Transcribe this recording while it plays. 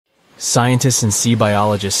Scientists and sea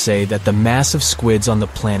biologists say that the mass of squids on the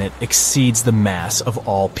planet exceeds the mass of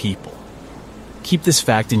all people. Keep this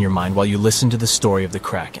fact in your mind while you listen to the story of the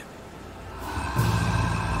Kraken.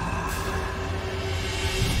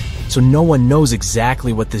 So no one knows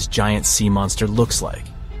exactly what this giant sea monster looks like.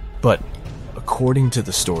 But according to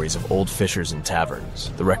the stories of old fishers and taverns,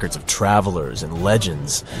 the records of travelers and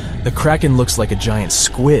legends, the Kraken looks like a giant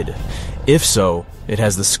squid. If so, it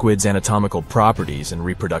has the squid's anatomical properties and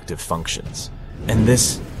reproductive functions. And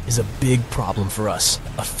this is a big problem for us.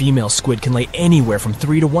 A female squid can lay anywhere from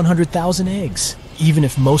 3 to 100,000 eggs. Even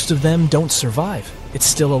if most of them don't survive, it's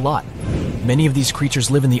still a lot. Many of these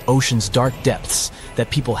creatures live in the ocean's dark depths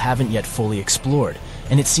that people haven't yet fully explored,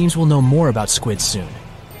 and it seems we'll know more about squids soon.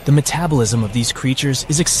 The metabolism of these creatures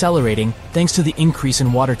is accelerating thanks to the increase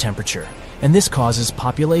in water temperature, and this causes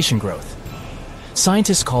population growth.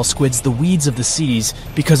 Scientists call squids the weeds of the seas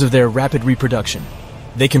because of their rapid reproduction.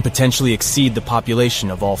 They can potentially exceed the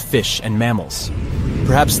population of all fish and mammals.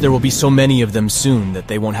 Perhaps there will be so many of them soon that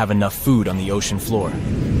they won't have enough food on the ocean floor.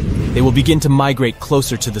 They will begin to migrate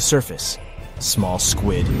closer to the surface, small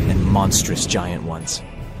squid and monstrous giant ones.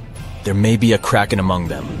 There may be a Kraken among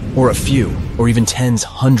them, or a few, or even tens,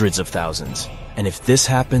 hundreds of thousands. And if this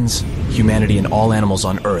happens, humanity and all animals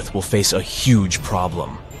on Earth will face a huge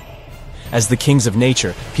problem. As the kings of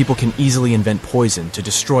nature, people can easily invent poison to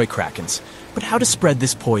destroy Krakens. But how to spread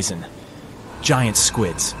this poison? Giant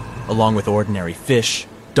squids, along with ordinary fish,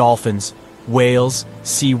 dolphins, whales,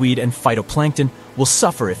 seaweed, and phytoplankton, will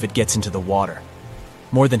suffer if it gets into the water.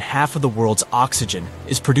 More than half of the world's oxygen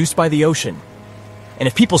is produced by the ocean. And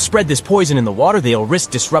if people spread this poison in the water, they'll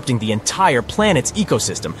risk disrupting the entire planet's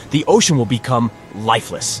ecosystem. The ocean will become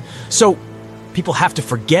lifeless. So, people have to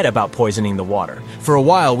forget about poisoning the water. For a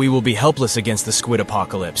while, we will be helpless against the squid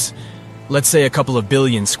apocalypse. Let's say a couple of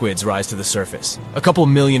billion squids rise to the surface. A couple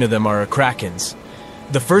million of them are Krakens.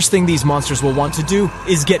 The first thing these monsters will want to do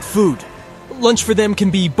is get food. Lunch for them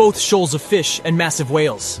can be both shoals of fish and massive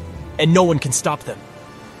whales, and no one can stop them.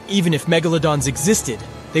 Even if megalodons existed,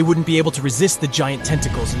 they wouldn't be able to resist the giant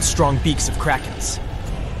tentacles and strong beaks of Krakens.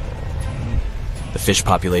 The fish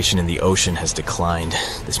population in the ocean has declined.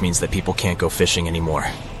 This means that people can't go fishing anymore.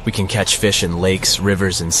 We can catch fish in lakes,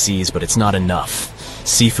 rivers, and seas, but it's not enough.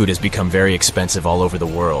 Seafood has become very expensive all over the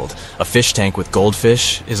world. A fish tank with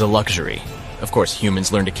goldfish is a luxury. Of course,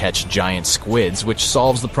 humans learn to catch giant squids, which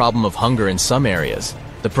solves the problem of hunger in some areas.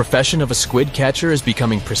 The profession of a squid catcher is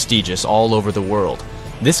becoming prestigious all over the world.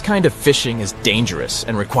 This kind of fishing is dangerous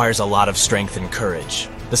and requires a lot of strength and courage.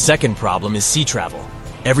 The second problem is sea travel.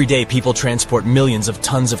 Every day, people transport millions of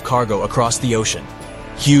tons of cargo across the ocean.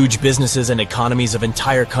 Huge businesses and economies of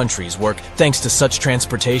entire countries work thanks to such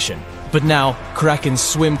transportation. But now, Krakens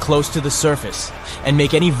swim close to the surface and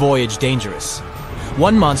make any voyage dangerous.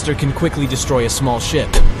 One monster can quickly destroy a small ship.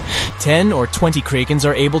 10 or 20 Krakens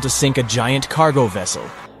are able to sink a giant cargo vessel.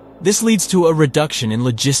 This leads to a reduction in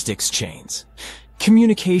logistics chains.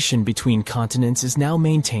 Communication between continents is now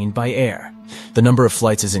maintained by air. The number of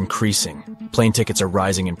flights is increasing. Plane tickets are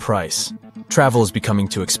rising in price. Travel is becoming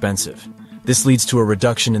too expensive. This leads to a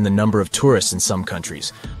reduction in the number of tourists in some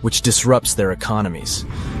countries, which disrupts their economies.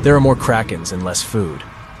 There are more Krakens and less food.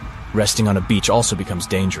 Resting on a beach also becomes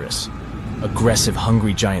dangerous. Aggressive,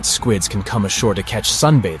 hungry giant squids can come ashore to catch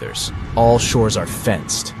sunbathers. All shores are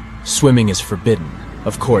fenced. Swimming is forbidden.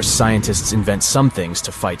 Of course, scientists invent some things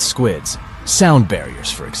to fight squids. Sound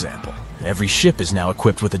barriers, for example. Every ship is now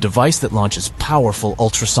equipped with a device that launches powerful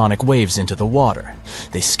ultrasonic waves into the water.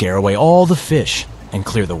 They scare away all the fish and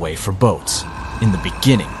clear the way for boats. In the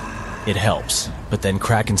beginning, it helps, but then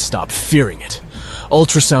Kraken stop fearing it.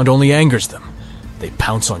 Ultrasound only angers them. They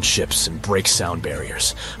pounce on ships and break sound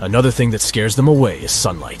barriers. Another thing that scares them away is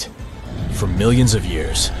sunlight. For millions of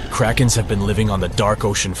years, Krakens have been living on the dark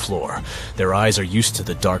ocean floor. Their eyes are used to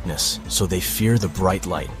the darkness, so they fear the bright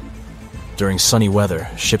light. During sunny weather,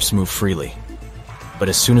 ships move freely. But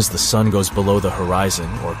as soon as the sun goes below the horizon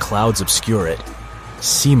or clouds obscure it,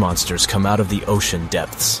 sea monsters come out of the ocean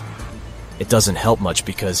depths. It doesn't help much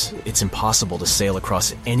because it's impossible to sail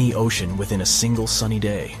across any ocean within a single sunny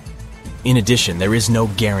day. In addition, there is no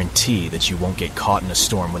guarantee that you won't get caught in a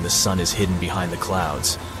storm when the sun is hidden behind the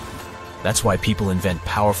clouds. That's why people invent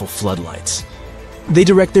powerful floodlights. They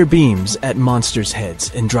direct their beams at monsters'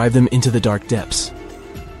 heads and drive them into the dark depths.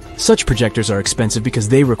 Such projectors are expensive because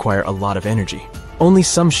they require a lot of energy. Only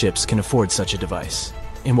some ships can afford such a device.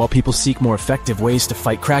 And while people seek more effective ways to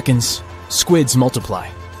fight Krakens, squids multiply,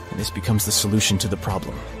 and this becomes the solution to the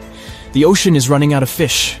problem. The ocean is running out of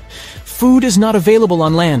fish. Food is not available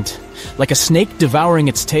on land. Like a snake devouring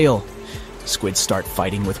its tail, squids start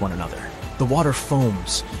fighting with one another. The water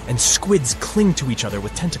foams, and squids cling to each other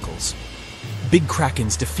with tentacles. Big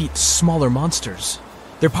krakens defeat smaller monsters.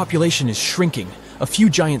 Their population is shrinking. A few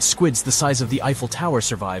giant squids the size of the Eiffel Tower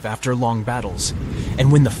survive after long battles.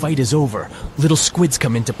 And when the fight is over, little squids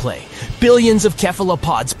come into play. Billions of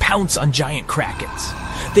cephalopods pounce on giant krakens.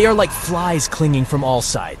 They are like flies clinging from all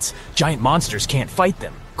sides. Giant monsters can't fight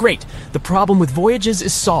them. Great, the problem with voyages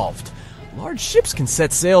is solved. Large ships can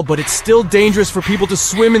set sail, but it's still dangerous for people to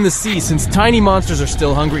swim in the sea since tiny monsters are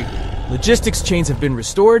still hungry. Logistics chains have been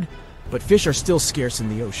restored, but fish are still scarce in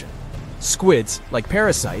the ocean. Squids, like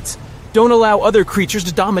parasites, don't allow other creatures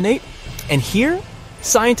to dominate, and here,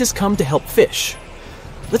 scientists come to help fish.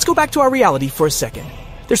 Let's go back to our reality for a second.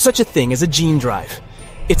 There's such a thing as a gene drive.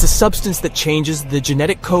 It's a substance that changes the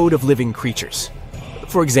genetic code of living creatures.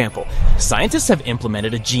 For example, scientists have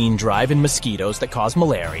implemented a gene drive in mosquitoes that cause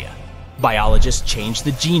malaria. Biologists changed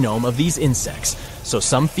the genome of these insects, so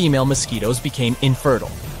some female mosquitoes became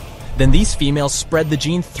infertile. Then these females spread the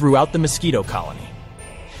gene throughout the mosquito colony.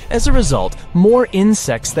 As a result, more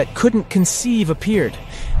insects that couldn't conceive appeared.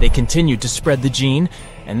 They continued to spread the gene,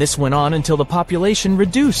 and this went on until the population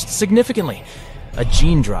reduced significantly. A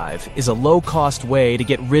gene drive is a low-cost way to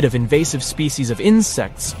get rid of invasive species of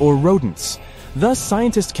insects or rodents. Thus,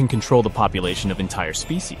 scientists can control the population of entire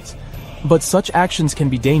species. But such actions can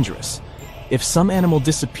be dangerous. If some animal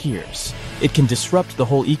disappears, it can disrupt the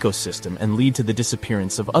whole ecosystem and lead to the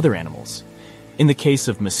disappearance of other animals. In the case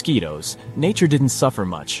of mosquitoes, nature didn't suffer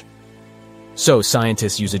much. So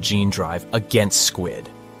scientists use a gene drive against squid.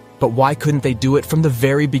 But why couldn't they do it from the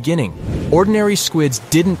very beginning? Ordinary squids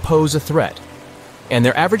didn't pose a threat, and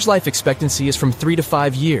their average life expectancy is from 3 to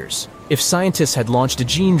 5 years. If scientists had launched a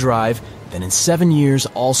gene drive, then in 7 years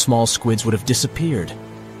all small squids would have disappeared.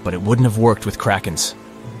 But it wouldn't have worked with krakens.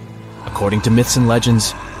 According to myths and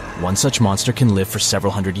legends, one such monster can live for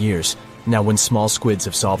several hundred years. Now, when small squids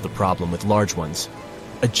have solved the problem with large ones,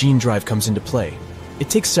 a gene drive comes into play. It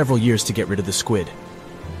takes several years to get rid of the squid.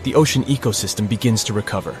 The ocean ecosystem begins to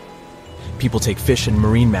recover. People take fish and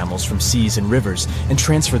marine mammals from seas and rivers and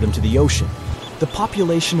transfer them to the ocean. The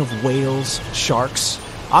population of whales, sharks,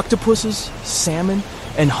 octopuses, salmon,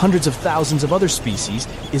 and hundreds of thousands of other species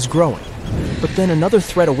is growing. But then another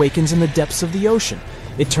threat awakens in the depths of the ocean.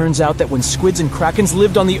 It turns out that when squids and krakens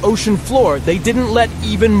lived on the ocean floor, they didn't let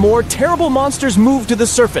even more terrible monsters move to the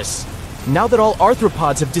surface. Now that all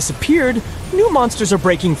arthropods have disappeared, new monsters are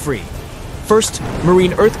breaking free. First,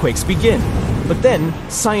 marine earthquakes begin. But then,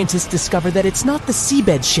 scientists discover that it's not the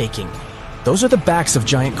seabed shaking. Those are the backs of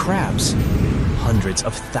giant crabs. Hundreds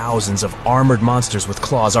of thousands of armored monsters with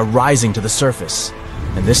claws are rising to the surface.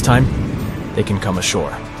 And this time, they can come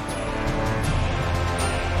ashore.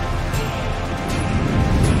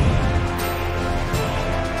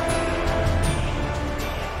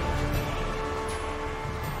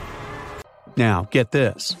 Now, get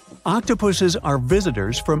this. Octopuses are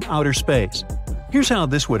visitors from outer space. Here's how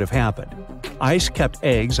this would have happened. Ice kept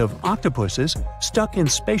eggs of octopuses stuck in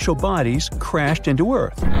spatial bodies crashed into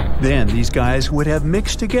Earth. Then these guys would have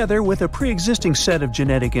mixed together with a pre-existing set of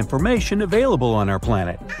genetic information available on our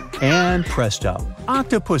planet. And presto,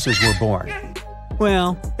 octopuses were born.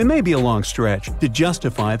 Well, it may be a long stretch to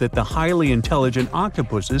justify that the highly intelligent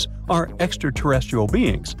octopuses are extraterrestrial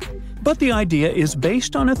beings. But the idea is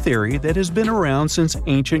based on a theory that has been around since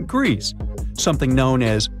ancient Greece, something known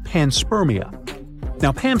as panspermia.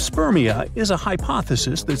 Now, panspermia is a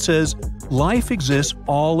hypothesis that says life exists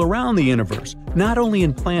all around the universe, not only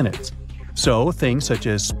in planets. So, things such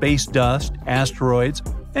as space dust, asteroids,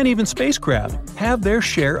 and even spacecraft have their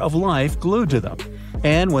share of life glued to them.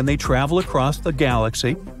 And when they travel across the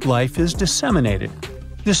galaxy, life is disseminated.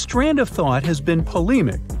 This strand of thought has been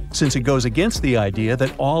polemic, since it goes against the idea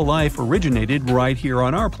that all life originated right here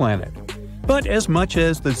on our planet. But as much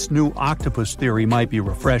as this new octopus theory might be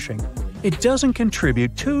refreshing, it doesn't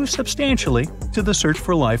contribute too substantially to the search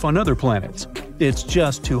for life on other planets. It's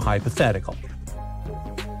just too hypothetical.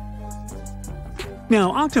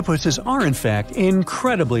 Now, octopuses are in fact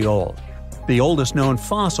incredibly old. The oldest known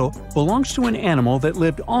fossil belongs to an animal that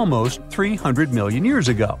lived almost 300 million years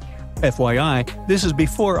ago. FYI, this is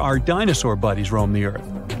before our dinosaur buddies roamed the Earth.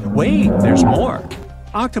 Wait, there's more!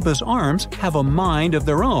 Octopus arms have a mind of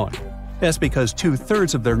their own. That's because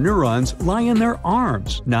 2/3 of their neurons lie in their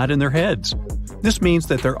arms, not in their heads. This means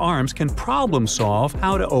that their arms can problem-solve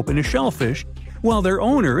how to open a shellfish, while their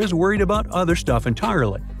owner is worried about other stuff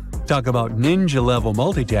entirely. Talk about ninja-level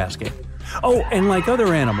multitasking. Oh, and like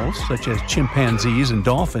other animals, such as chimpanzees and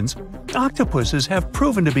dolphins, octopuses have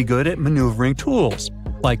proven to be good at maneuvering tools,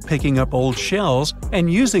 like picking up old shells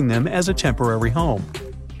and using them as a temporary home.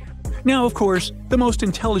 Now, of course, the most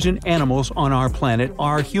intelligent animals on our planet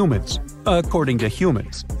are humans, according to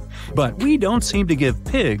humans. But we don't seem to give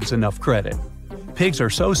pigs enough credit. Pigs are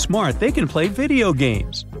so smart they can play video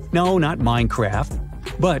games. No, not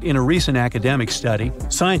Minecraft. But in a recent academic study,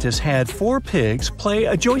 scientists had 4 pigs play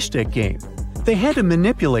a joystick game. They had to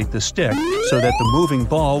manipulate the stick so that the moving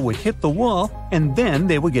ball would hit the wall and then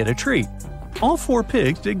they would get a treat. All 4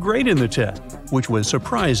 pigs did great in the test, which was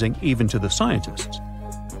surprising even to the scientists.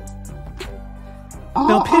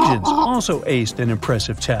 Now, pigeons also aced an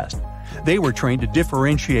impressive test. They were trained to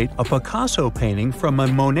differentiate a Picasso painting from a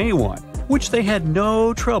Monet one, which they had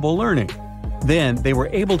no trouble learning. Then they were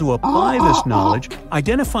able to apply this knowledge,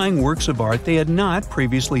 identifying works of art they had not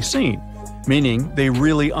previously seen, meaning they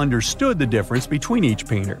really understood the difference between each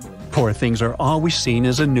painter. Poor things are always seen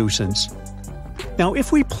as a nuisance. Now,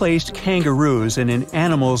 if we placed kangaroos in an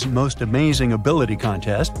Animal's Most Amazing Ability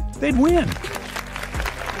contest, they'd win.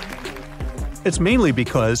 It's mainly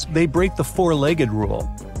because they break the 4-legged rule.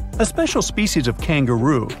 A special species of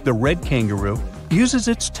kangaroo, the red kangaroo, uses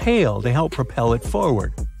its tail to help propel it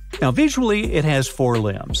forward. Now, visually, it has 4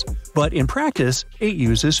 limbs, but in practice, it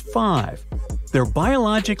uses 5. They're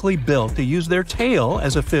biologically built to use their tail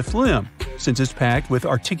as a 5th limb, since it's packed with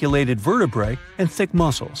articulated vertebrae and thick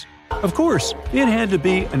muscles. Of course, it had to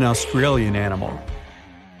be an Australian animal.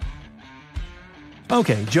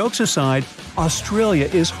 Okay, jokes aside, Australia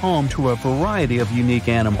is home to a variety of unique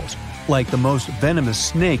animals, like the most venomous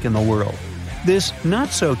snake in the world. This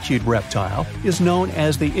not-so-cute reptile is known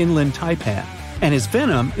as the inland taipan, and his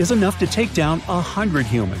venom is enough to take down 100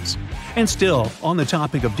 humans. And still, on the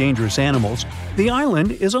topic of dangerous animals, the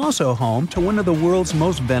island is also home to one of the world's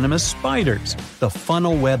most venomous spiders, the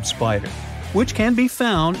funnel web spider, which can be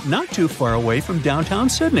found not too far away from downtown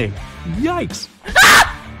Sydney. Yikes!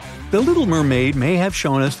 The Little Mermaid may have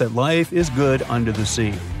shown us that life is good under the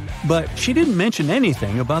sea, but she didn't mention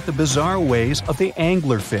anything about the bizarre ways of the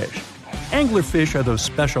anglerfish. Anglerfish are those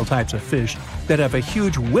special types of fish that have a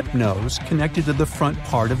huge whip nose connected to the front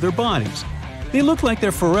part of their bodies. They look like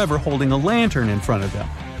they're forever holding a lantern in front of them,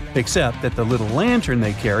 except that the little lantern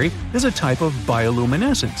they carry is a type of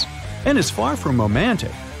bioluminescence, and is far from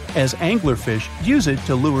romantic, as anglerfish use it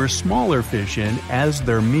to lure smaller fish in as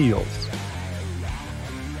their meals.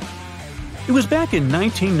 It was back in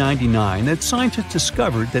 1999 that scientists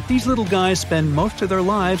discovered that these little guys spend most of their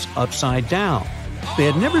lives upside down. They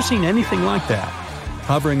had never seen anything like that.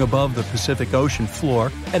 Hovering above the Pacific Ocean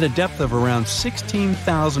floor at a depth of around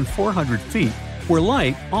 16,400 feet, where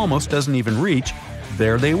light almost doesn't even reach,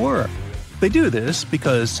 there they were. They do this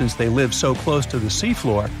because since they live so close to the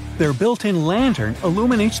seafloor, their built-in lantern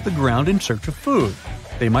illuminates the ground in search of food.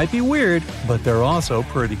 They might be weird, but they're also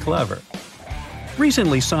pretty clever.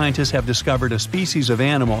 Recently, scientists have discovered a species of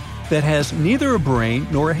animal that has neither a brain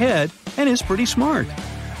nor a head and is pretty smart.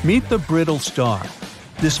 Meet the brittle star.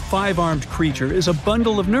 This 5-armed creature is a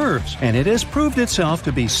bundle of nerves, and it has proved itself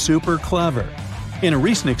to be super clever. In a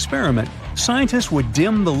recent experiment, scientists would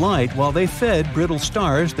dim the light while they fed brittle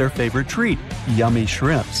stars their favorite treat, yummy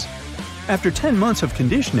shrimps. After 10 months of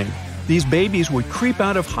conditioning, these babies would creep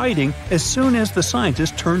out of hiding as soon as the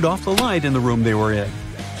scientists turned off the light in the room they were in.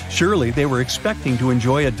 Surely they were expecting to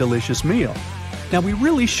enjoy a delicious meal. Now, we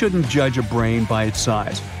really shouldn't judge a brain by its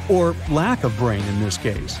size, or lack of brain in this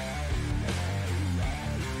case.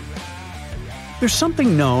 There's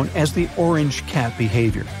something known as the orange cat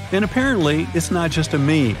behavior, and apparently it's not just a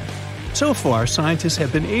meme. So far, scientists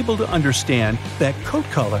have been able to understand that coat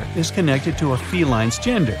color is connected to a feline's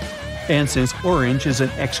gender. And since orange is an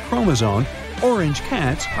X chromosome, orange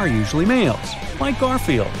cats are usually males, like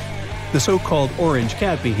Garfield. The so-called orange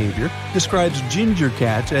cat behavior describes ginger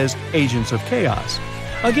cats as agents of chaos.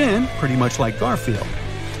 Again, pretty much like Garfield.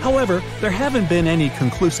 However, there haven't been any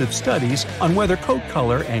conclusive studies on whether coat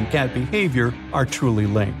color and cat behavior are truly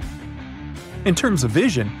linked. In terms of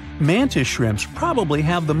vision, mantis shrimps probably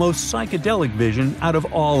have the most psychedelic vision out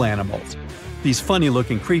of all animals. These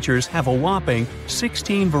funny-looking creatures have a whopping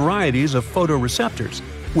 16 varieties of photoreceptors,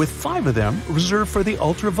 with 5 of them reserved for the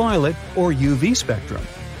ultraviolet or UV spectrum.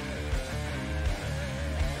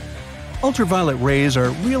 Ultraviolet rays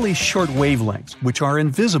are really short wavelengths, which are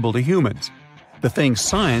invisible to humans. The thing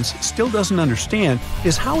science still doesn't understand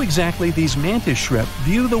is how exactly these mantis shrimp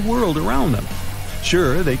view the world around them.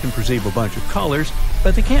 Sure, they can perceive a bunch of colors,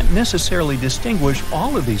 but they can't necessarily distinguish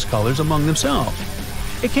all of these colors among themselves.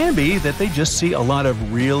 It can be that they just see a lot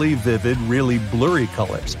of really vivid, really blurry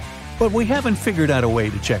colors, but we haven't figured out a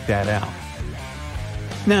way to check that out.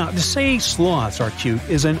 Now, to say sloths are cute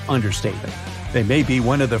is an understatement. They may be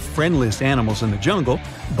one of the friendliest animals in the jungle,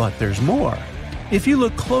 but there's more. If you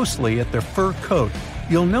look closely at their fur coat,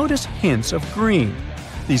 you'll notice hints of green.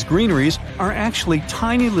 These greeneries are actually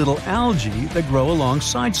tiny little algae that grow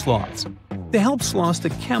alongside sloths. They help sloths to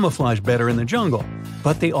camouflage better in the jungle,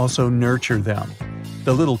 but they also nurture them.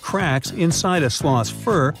 The little cracks inside a sloth's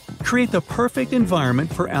fur create the perfect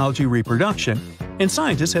environment for algae reproduction, and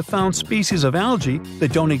scientists have found species of algae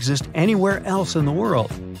that don't exist anywhere else in the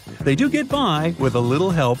world. They do get by with a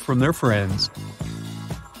little help from their friends.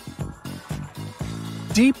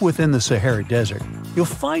 Deep within the Sahara Desert, you'll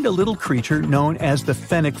find a little creature known as the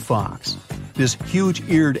fennec fox. This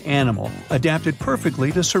huge-eared animal adapted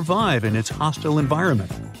perfectly to survive in its hostile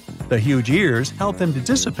environment. The huge ears help them to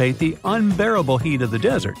dissipate the unbearable heat of the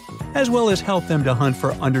desert, as well as help them to hunt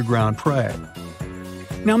for underground prey.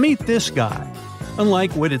 Now meet this guy.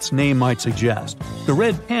 Unlike what its name might suggest, the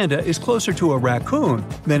red panda is closer to a raccoon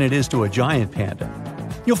than it is to a giant panda.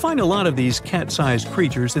 You'll find a lot of these cat-sized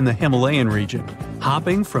creatures in the Himalayan region,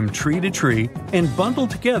 hopping from tree to tree and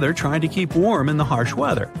bundled together trying to keep warm in the harsh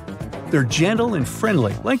weather. They're gentle and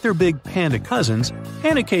friendly like their big panda cousins,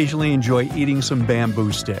 and occasionally enjoy eating some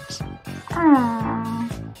bamboo sticks.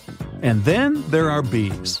 And then there are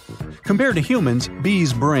bees. Compared to humans,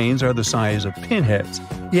 bees' brains are the size of pinheads,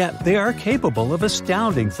 yet they are capable of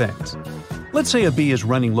astounding things. Let's say a bee is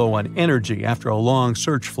running low on energy after a long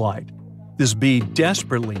search flight. This bee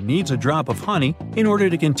desperately needs a drop of honey in order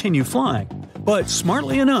to continue flying, but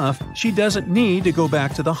smartly enough, she doesn't need to go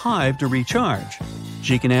back to the hive to recharge.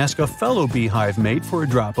 She can ask a fellow beehive mate for a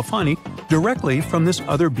drop of honey directly from this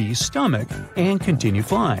other bee's stomach and continue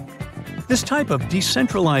flying. This type of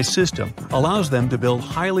decentralized system allows them to build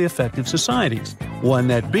highly effective societies, one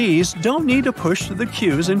that bees don't need to push to the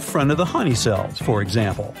queues in front of the honey cells, for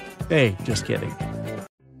example. Hey, just kidding.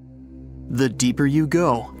 The deeper you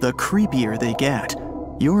go, the creepier they get.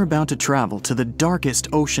 You're about to travel to the darkest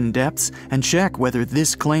ocean depths and check whether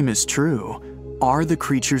this claim is true. Are the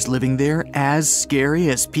creatures living there as scary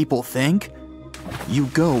as people think? You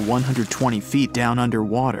go 120 feet down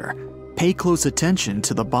underwater. Pay close attention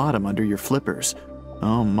to the bottom under your flippers.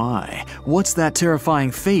 Oh my, what's that terrifying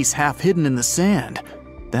face half hidden in the sand?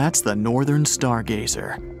 That's the northern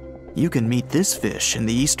stargazer. You can meet this fish in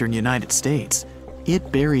the eastern United States.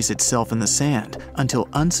 It buries itself in the sand until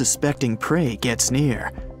unsuspecting prey gets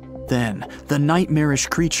near. Then, the nightmarish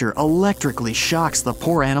creature electrically shocks the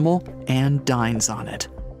poor animal and dines on it.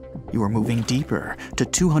 You are moving deeper to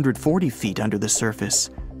 240 feet under the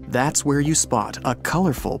surface. That's where you spot a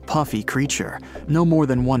colorful, puffy creature, no more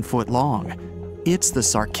than 1 foot long. It's the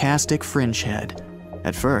sarcastic fringehead.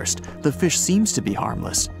 At first, the fish seems to be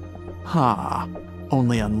harmless.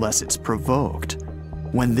 Only unless it's provoked.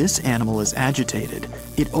 When this animal is agitated,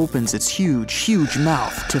 it opens its huge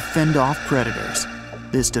mouth to fend off predators.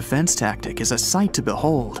 This defense tactic is a sight to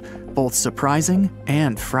behold, both surprising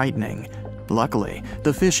and frightening. Luckily,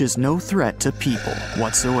 the fish is no threat to people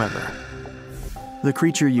whatsoever. The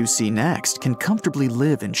creature you see next can comfortably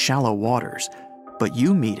live in shallow waters, but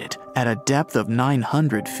you meet it at a depth of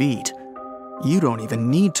 900 feet. You don't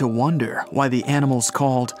even need to wonder why the animal's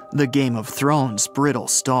called the Game of Thrones brittle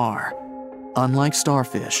star. Unlike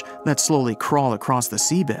starfish that slowly crawl across the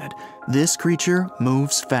seabed, this creature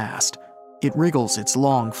moves fast. It wriggles its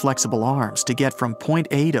long, flexible arms to get from point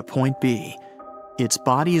A to point B. Its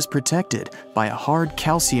body is protected by a hard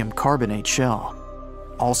calcium carbonate shell.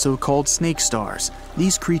 Also called snake stars,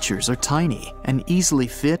 these creatures are tiny and easily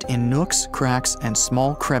fit in nooks, cracks, and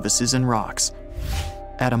small crevices in rocks.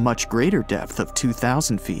 At a much greater depth of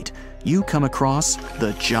 2,000 feet, you come across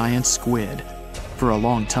the giant squid. For a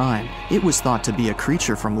long time, it was thought to be a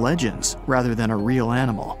creature from legends rather than a real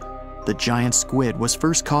animal. The giant squid was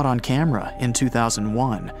first caught on camera in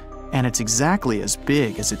 2001, and it's exactly as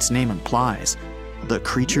big as its name implies. The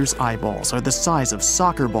creature's eyeballs are the size of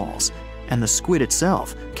soccer balls, and the squid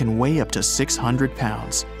itself can weigh up to 600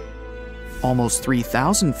 pounds. Almost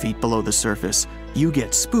 3,000 feet below the surface, you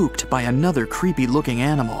get spooked by another creepy-looking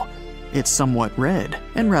animal. It's somewhat red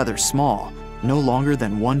and rather small, no longer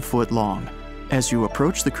than 1 foot long. As you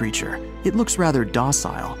approach the creature, it looks rather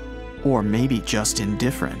docile, or maybe just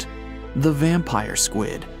indifferent. The vampire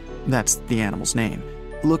squid, that's the animal's name,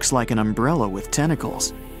 looks like an umbrella with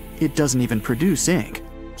tentacles. It doesn't even produce ink,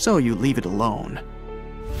 so you leave it alone.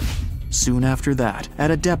 Soon after that,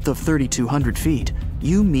 at a depth of 3,200 feet,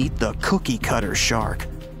 you meet the cookie cutter shark.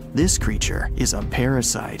 This creature is a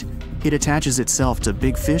parasite. It attaches itself to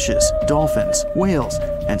big fishes, dolphins, whales,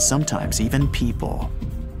 and sometimes even people.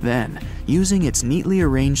 Then, using its neatly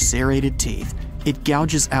arranged serrated teeth, it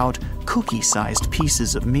gouges out cookie-sized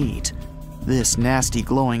pieces of meat. This nasty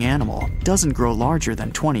glowing animal doesn't grow larger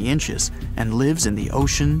than 20 inches and lives in the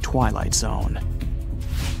ocean twilight zone.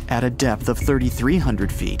 At a depth of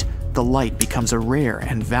 3,300 feet, the light becomes a rare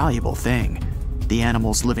and valuable thing. The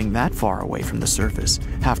animals living that far away from the surface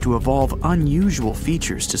have to evolve unusual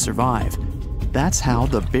features to survive. That's how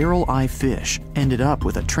the barrel-eye fish ended up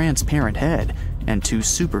with a transparent head and two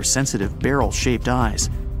super-sensitive barrel-shaped eyes.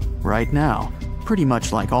 Right now, pretty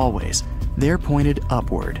much like always, they're pointed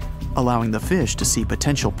upward, allowing the fish to see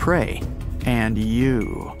potential prey and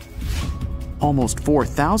you. Almost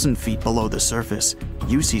 4,000 feet below the surface,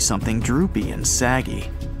 you see something droopy and saggy.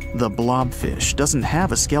 The blobfish doesn't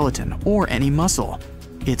have a skeleton or any muscle.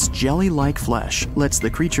 Its jelly-like flesh lets the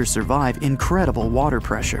creature survive incredible water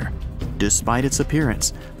pressure. Despite its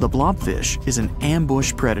appearance, the blobfish is an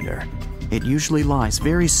ambush predator. It usually lies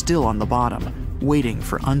very still on the bottom, waiting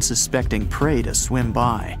for unsuspecting prey to swim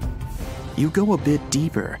by. You go a bit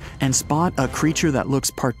deeper and spot a creature that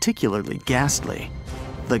looks particularly ghastly.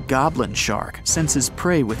 The goblin shark senses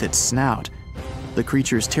prey with its snout. The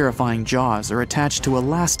creature's terrifying jaws are attached to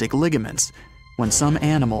elastic ligaments. When some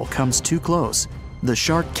animal comes too close, the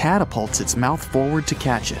shark catapults its mouth forward to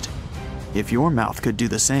catch it. If your mouth could do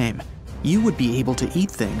the same, you would be able to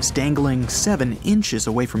eat things dangling 7 inches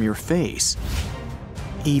away from your face.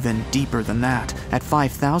 Even deeper than that, at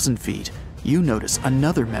 5,000 feet, you notice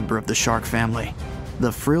another member of the shark family.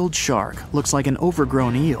 The frilled shark looks like an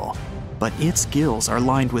overgrown eel, but its gills are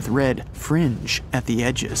lined with red fringe at the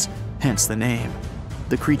edges, hence the name.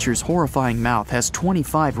 The creature's horrifying mouth has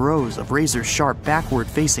 25 rows of razor-sharp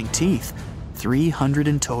backward-facing teeth, 300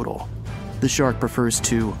 in total. The shark prefers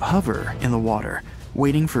to hover in the water,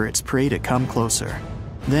 waiting for its prey to come closer.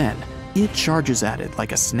 Then, it charges at it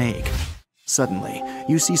like a snake. Suddenly,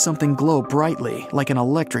 you see something glow brightly like an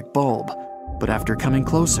electric bulb. But after coming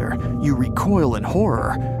closer, you recoil in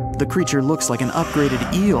horror. The creature looks like an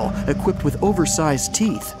upgraded eel equipped with oversized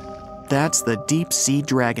teeth. That's the deep-sea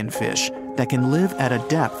dragonfish that can live at a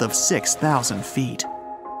depth of 6,000 feet.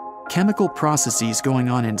 Chemical processes going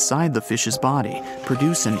on inside the fish's body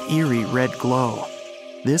produce an eerie red glow.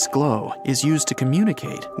 This glow is used to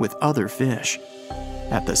communicate with other fish.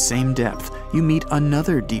 At the same depth, you meet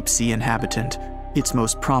another deep-sea inhabitant. Its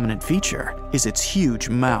most prominent feature is its huge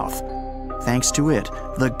mouth. Thanks to it,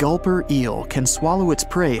 the gulper eel can swallow its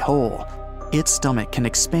prey whole. Its stomach can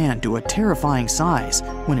expand to a terrifying size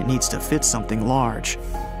when it needs to fit something large.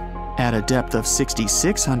 At a depth of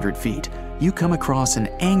 6,600 feet, you come across an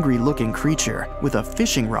angry-looking creature with a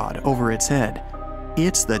fishing rod over its head.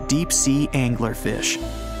 It's the deep-sea anglerfish.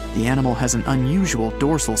 The animal has an unusual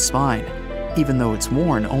dorsal spine, even though it's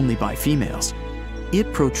worn only by females.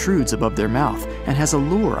 It protrudes above their mouth and has a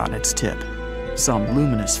lure on its tip, some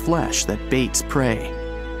luminous flesh that baits prey.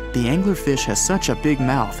 The anglerfish has such a big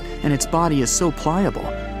mouth and its body is so pliable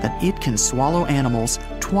that it can swallow animals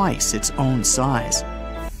twice its own size.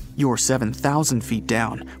 You're 7,000 feet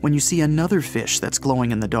down when you see another fish that's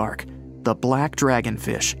glowing in the dark. The black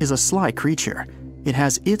dragonfish is a sly creature. It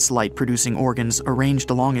has its light-producing organs arranged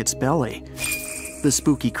along its belly. The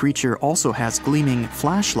spooky creature also has gleaming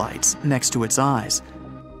flashlights next to its eyes.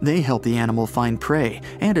 They help the animal find prey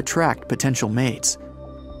and attract potential mates.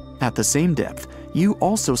 At the same depth, you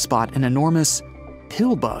also spot an enormous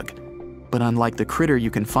pillbug. But unlike the critter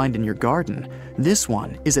you can find in your garden, this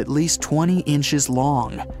one is at least 20 inches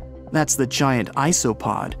long. That's the giant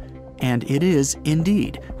isopod, and it is,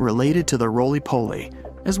 indeed, related to the roly-poly,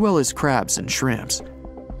 as well as crabs and shrimps.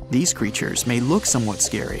 These creatures may look somewhat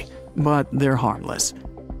scary, but they're harmless.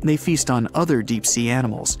 They feast on other deep-sea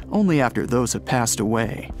animals only after those have passed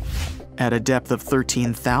away. At a depth of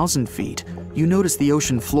 13,000 feet, you notice the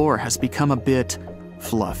ocean floor has become a bit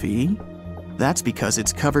fluffy. That's because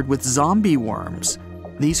it's covered with zombie worms.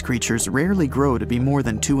 These creatures rarely grow to be more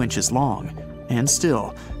than 2 inches long, and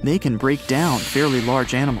still, they can break down fairly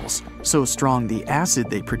large animals, so strong the acid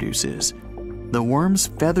they produce is. The worms'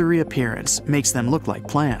 feathery appearance makes them look like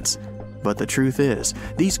plants, but the truth is,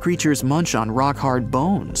 these creatures munch on rock-hard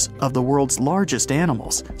bones of the world's largest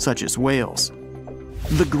animals, such as whales.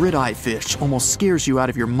 The grid-eye fish almost scares you out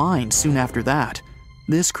of your mind soon after that.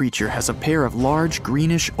 This creature has a pair of large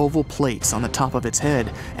greenish oval plates on the top of its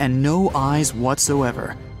head and no eyes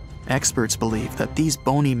whatsoever. Experts believe that these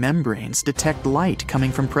bony membranes detect light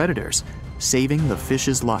coming from predators, saving the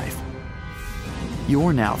fish's life.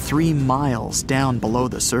 You're now 3 miles down below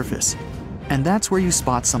the surface, and that's where you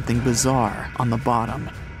spot something bizarre on the bottom.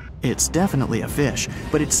 It's definitely a fish,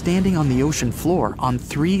 but it's standing on the ocean floor on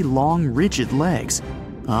 3 long, rigid legs.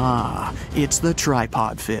 Ah, it's the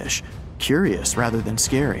tripod fish. Curious rather than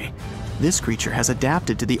scary. This creature has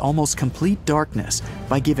adapted to the almost complete darkness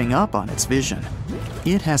by giving up on its vision.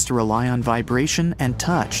 It has to rely on vibration and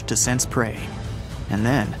touch to sense prey. And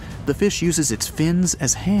then, the The fish uses its fins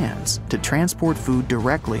as hands to transport food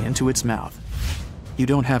directly into its mouth. You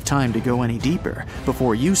don't have time to go any deeper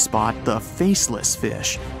before you spot the faceless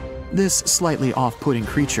fish. This slightly off-putting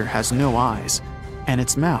creature has no eyes, and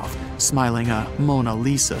its mouth, smiling a Mona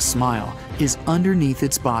Lisa smile, is underneath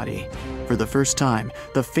its body. For the first time,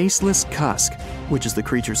 the faceless cusk, which is the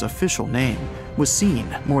creature's official name, was seen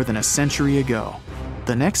more than a century ago.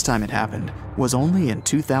 The next time it happened was only in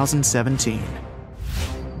 2017.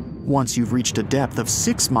 Once you've reached a depth of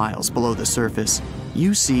 6 miles below the surface,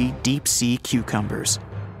 you see deep-sea cucumbers.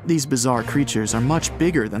 These bizarre creatures are much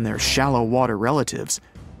bigger than their shallow water relatives.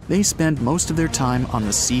 They spend most of their time on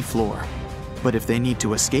the sea floor. But if they need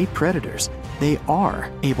to escape predators, they are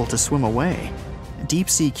able to swim away.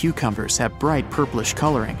 Deep-sea cucumbers have bright purplish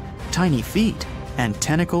coloring, tiny feet, and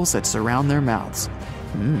tentacles that surround their mouths.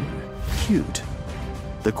 Cute.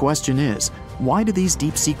 The question is, why do these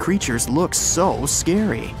deep-sea creatures look so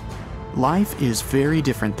scary? Life is very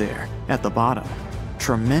different there, at the bottom.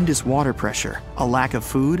 Tremendous water pressure, a lack of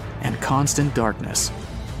food, and constant darkness.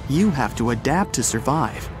 You have to adapt to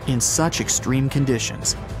survive in such extreme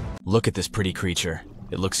conditions. Look at this pretty creature.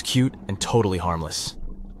 It looks cute and totally harmless.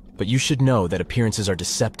 But you should know that appearances are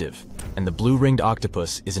deceptive, and the blue-ringed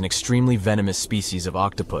octopus is an extremely venomous species of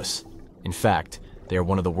octopus. In fact, they are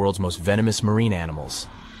one of the world's most venomous marine animals.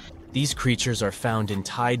 These creatures are found in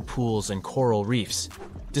tide pools and coral reefs.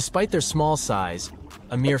 Despite their small size,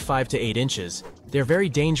 a mere 5 to 8 inches, they're very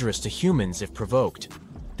dangerous to humans if provoked.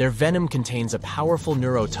 Their venom contains a powerful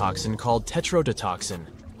neurotoxin called tetrodotoxin.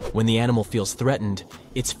 When the animal feels threatened,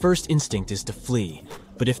 its first instinct is to flee.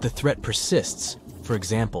 But if the threat persists, for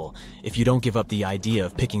example, if you don't give up the idea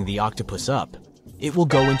of picking the octopus up, it will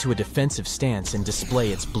go into a defensive stance and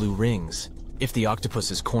display its blue rings. If the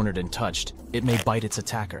octopus is cornered and touched, it may bite its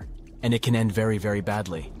attacker, and it can end very, very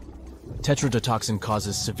badly. Tetrodotoxin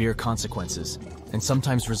causes severe consequences, and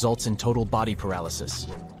sometimes results in total body paralysis,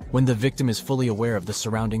 when the victim is fully aware of the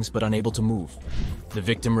surroundings but unable to move. The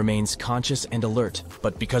victim remains conscious and alert,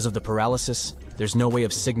 but because of the paralysis, there's no way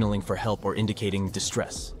of signaling for help or indicating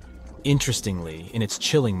distress. Interestingly, in its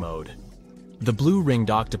chilling mode, the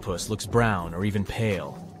blue-ringed octopus looks brown or even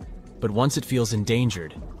pale, but once it feels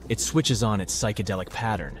endangered, it switches on its psychedelic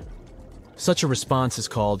pattern. Such a response is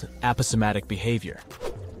called aposematic behavior.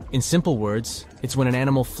 In simple words, it's when an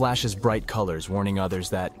animal flashes bright colors warning others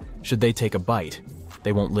that, should they take a bite,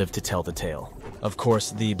 they won't live to tell the tale. Of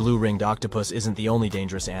course, the blue-ringed octopus isn't the only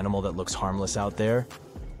dangerous animal that looks harmless out there.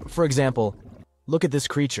 For example, look at this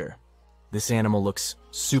creature. This animal looks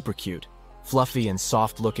super cute, fluffy and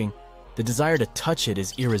soft-looking. The desire to touch it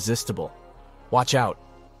is irresistible. Watch out.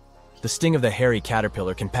 The sting of the hairy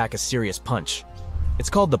caterpillar can pack a serious punch. It's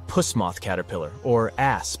called the puss moth caterpillar, or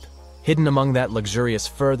asp. Hidden among that luxurious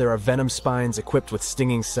fur, there are venom spines equipped with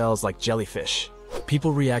stinging cells like jellyfish.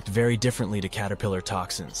 People react very differently to caterpillar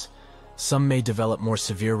toxins. Some may develop more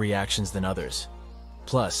severe reactions than others.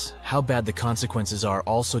 Plus, how bad the consequences are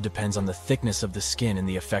also depends on the thickness of the skin in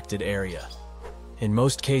the affected area. In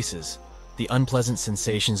most cases, the unpleasant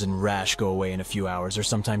sensations and rash go away in a few hours or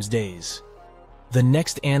sometimes days. The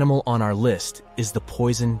next animal on our list is the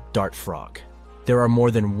poison dart frog. There are more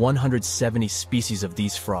than 170 species of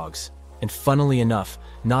these frogs, and funnily enough,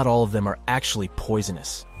 not all of them are actually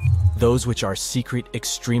poisonous. Those which are secret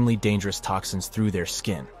extremely dangerous toxins through their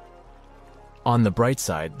skin. On the bright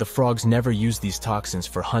side, the frogs never use these toxins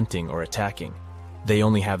for hunting or attacking. They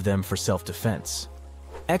only have them for self-defense.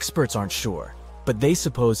 Experts aren't sure, but they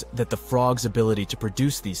suppose that the frog's ability to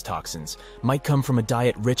produce these toxins might come from a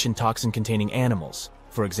diet rich in toxin-containing animals,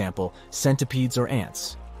 for example, centipedes or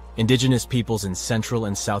ants. Indigenous peoples in Central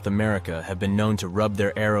and South America have been known to rub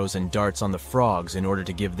their arrows and darts on the frogs in order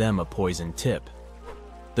to give them a poison tip.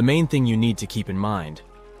 The main thing you need to keep in mind: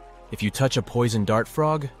 if you touch a poison dart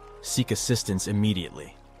frog, seek assistance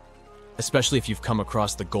immediately. Especially if you've come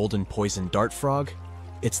across the golden poison dart frog,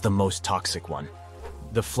 it's the most toxic one.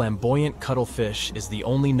 The flamboyant cuttlefish is the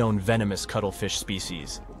only known venomous cuttlefish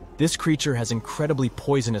species. This creature has incredibly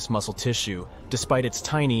poisonous muscle tissue, despite its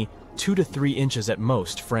tiny, 2 to 3 inches at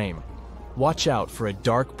most, frame. Watch out for a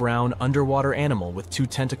dark brown underwater animal with 2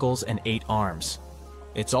 tentacles and 8 arms.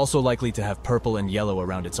 It's also likely to have purple and yellow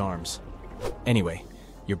around its arms. Anyway,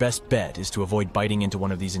 your best bet is to avoid biting into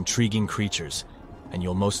one of these intriguing creatures, and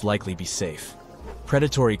you'll most likely be safe.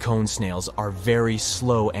 Predatory cone snails are very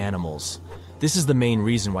slow animals. This is the main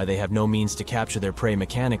reason why they have no means to capture their prey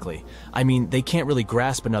mechanically. I mean, they can't really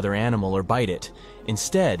grasp another animal or bite it.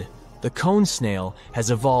 Instead, the cone snail has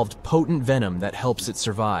evolved potent venom that helps it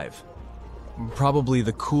survive. Probably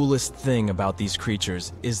the coolest thing about these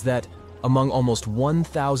creatures is that, among almost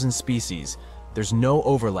 1,000 species, there's no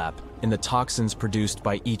overlap in the toxins produced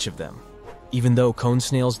by each of them. Even though cone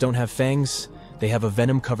snails don't have fangs, they have a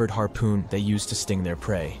venom-covered harpoon they use to sting their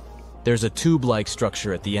prey. There's a tube-like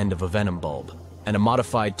structure at the end of a venom bulb, and a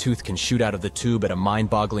modified tooth can shoot out of the tube at a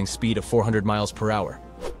mind-boggling speed of 400 miles per hour.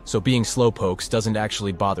 So being slowpokes doesn't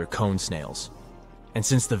actually bother cone snails. And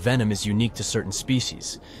since the venom is unique to certain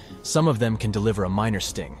species, some of them can deliver a minor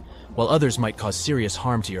sting, while others might cause serious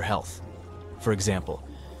harm to your health. For example,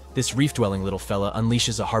 this reef-dwelling little fella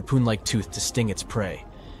unleashes a harpoon-like tooth to sting its prey,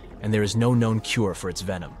 and there is no known cure for its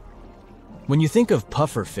venom. When you think of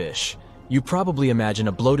pufferfish, you probably imagine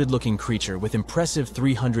a bloated-looking creature with impressive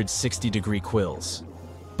 360-degree quills.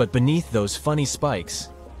 But beneath those funny spikes,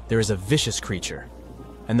 there is a vicious creature.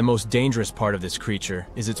 And the most dangerous part of this creature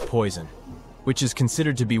is its poison, which is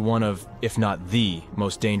considered to be one of, if not the,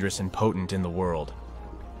 most dangerous and potent in the world.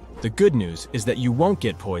 The good news is that you won't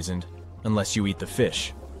get poisoned unless you eat the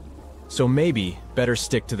fish. So maybe better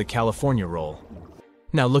stick to the California roll.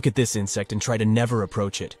 Now look at this insect and try to never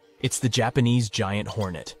approach it. It's the Japanese giant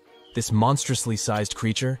hornet. This monstrously sized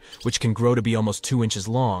creature, which can grow to be almost 2 inches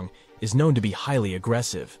long, is known to be highly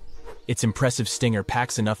aggressive. Its impressive stinger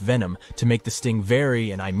packs enough venom to make the sting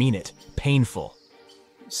very, and I mean it, painful.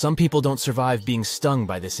 Some people don't survive being stung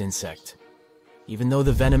by this insect. Even though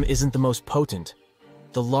the venom isn't the most potent,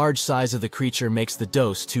 the large size of the creature makes the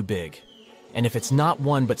dose too big. And if it's not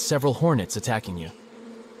one but several hornets attacking you,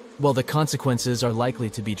 well, the consequences are likely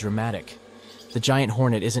to be dramatic. The giant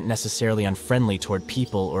hornet isn't necessarily unfriendly toward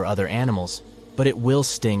people or other animals, but it will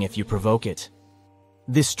sting if you provoke it.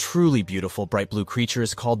 This truly beautiful bright blue creature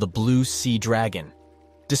is called the blue sea dragon.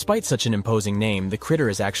 Despite such an imposing name, the critter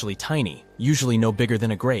is actually tiny, usually no bigger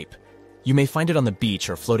than a grape. You may find it on the beach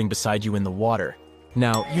or floating beside you in the water.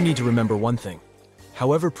 Now, you need to remember one thing.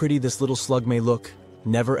 However pretty this little slug may look,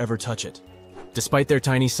 never ever touch it. Despite their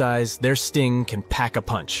tiny size, their sting can pack a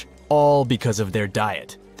punch, all because of their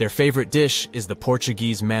diet. Their favorite dish is the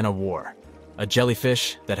Portuguese man-o'-war, a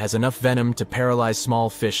jellyfish that has enough venom to paralyze small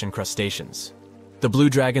fish and crustaceans. The blue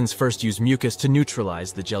dragons first use mucus to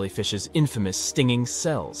neutralize the jellyfish's infamous stinging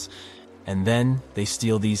cells, and then they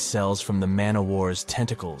steal these cells from the man-o'-war's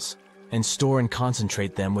tentacles and store and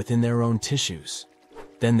concentrate them within their own tissues.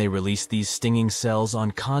 Then they release these stinging cells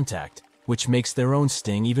on contact, which makes their own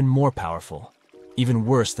sting even more powerful, even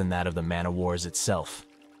worse than that of the man-o'-war's itself.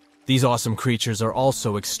 These awesome creatures are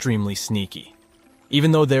also extremely sneaky.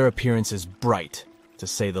 Even though their appearance is bright, to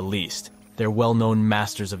say the least, they're well-known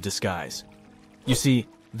masters of disguise. You see,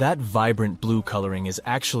 that vibrant blue coloring is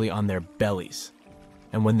actually on their bellies,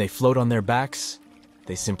 and when they float on their backs,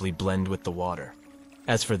 they simply blend with the water.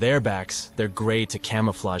 As for their backs, they're gray to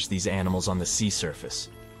camouflage these animals on the sea surface.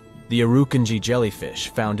 The Irukandji jellyfish,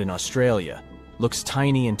 found in Australia, looks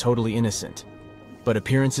tiny and totally innocent, but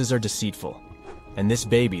appearances are deceitful. And this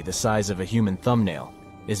baby, the size of a human thumbnail,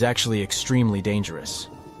 is actually extremely dangerous.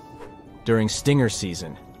 During stinger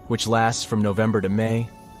season, which lasts from November to May,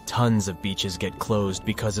 tons of beaches get closed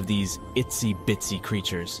because of these itsy-bitsy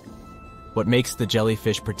creatures. What makes the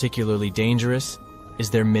jellyfish particularly dangerous is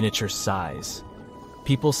their miniature size.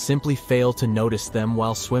 People simply fail to notice them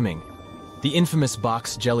while swimming. The infamous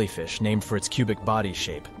box jellyfish, named for its cubic body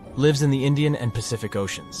shape, lives in the Indian and Pacific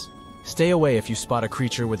Oceans. Stay away if you spot a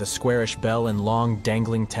creature with a squarish bell and long,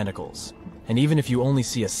 dangling tentacles. And even if you only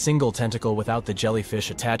see a single tentacle without the jellyfish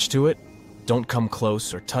attached to it, don't come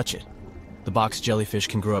close or touch it. The box jellyfish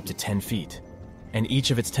can grow up to 10 feet, and each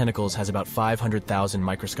of its tentacles has about 500,000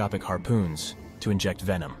 microscopic harpoons to inject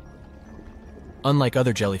venom. Unlike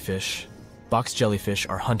other jellyfish, box jellyfish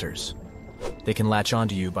are hunters. They can latch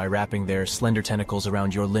onto you by wrapping their slender tentacles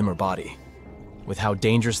around your limb or body. With how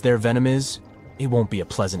dangerous their venom is, it won't be a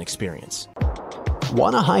pleasant experience.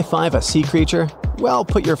 Wanna high-five a sea creature? Well,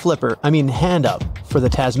 put your hand up for the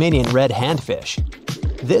Tasmanian red handfish.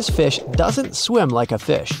 This fish doesn't swim like a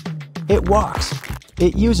fish. It walks.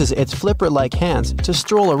 It uses its flipper-like hands to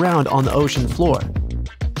stroll around on the ocean floor.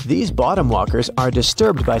 These bottom walkers are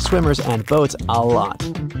disturbed by swimmers and boats a lot.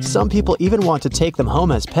 Some people even want to take them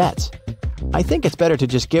home as pets. I think it's better to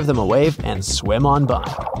just give them a wave and swim on by.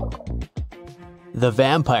 The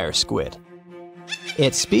vampire squid.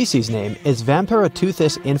 Its species name is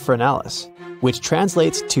Vampiroteuthis infernales, which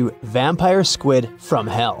translates to vampire squid from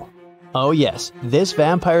hell. Oh yes, this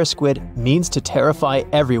vampire squid means to terrify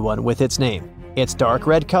everyone with its name, its dark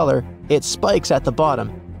red color, its spikes at the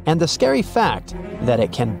bottom, and the scary fact that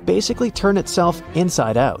it can basically turn itself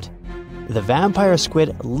inside out. The vampire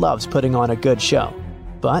squid loves putting on a good show,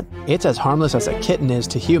 but it's as harmless as a kitten is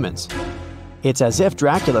to humans. It's as if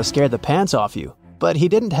Dracula scared the pants off you, but he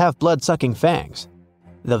didn't have blood-sucking fangs.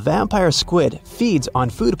 The vampire squid feeds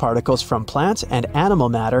on food particles from plants and animal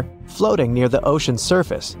matter floating near the ocean's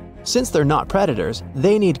surface. Since they're not predators,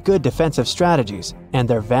 they need good defensive strategies, and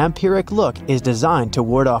their vampiric look is designed to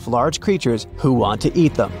ward off large creatures who want to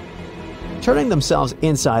eat them. Turning themselves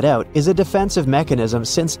inside out is a defensive mechanism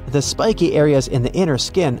since the spiky areas in the inner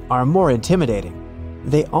skin are more intimidating.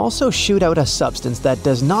 They also shoot out a substance that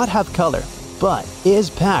does not have color, but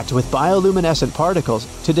is packed with bioluminescent particles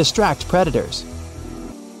to distract predators.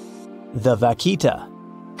 The vaquita.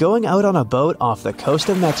 Going out on a boat off the coast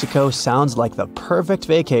of Mexico sounds like the perfect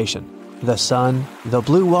vacation. The sun, the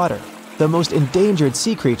blue water, the most endangered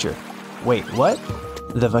sea creature. Wait, what?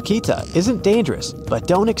 The vaquita isn't dangerous, but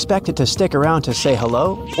don't expect it to stick around to say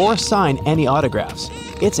hello or sign any autographs.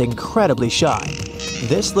 It's incredibly shy.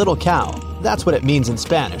 This little cow, that's what it means in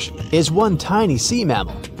Spanish, is one tiny sea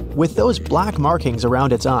mammal. With those black markings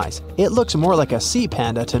around its eyes, it looks more like a sea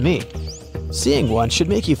panda to me. Seeing one should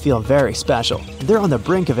make you feel very special. They're on the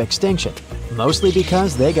brink of extinction, mostly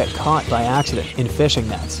because they got caught by accident in fishing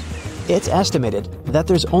nets. It's estimated that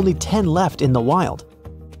there's only 10 left in the wild.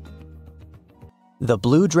 The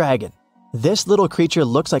blue dragon. This little creature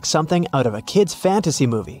looks like something out of a kid's fantasy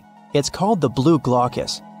movie. It's called the blue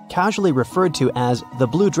glaucus, casually referred to as the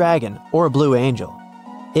blue dragon or blue angel.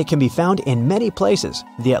 It can be found in many places,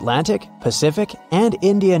 the Atlantic, Pacific, and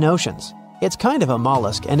Indian Oceans. It's kind of a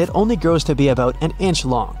mollusk and it only grows to be about an inch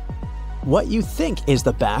long. What you think is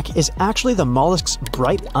the back is actually the mollusk's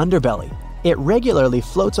bright underbelly. It regularly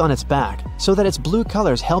floats on its back so that its blue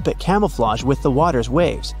colors help it camouflage with the water's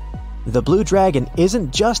waves. The blue dragon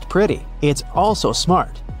isn't just pretty, it's also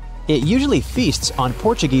smart. It usually feasts on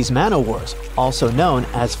Portuguese man-o'-wars, also known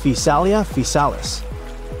as Physalia physalis.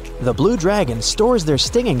 The blue dragon stores their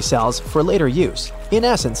stinging cells for later use, in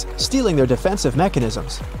essence, stealing their defensive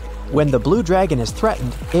mechanisms. When the blue dragon is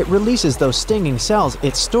threatened, it releases those stinging cells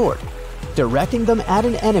it stored, directing them at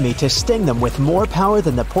an enemy to sting them with more power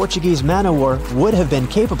than the Portuguese man-o'-war would have been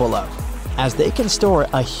capable of. As they can store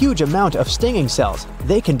a huge amount of stinging cells,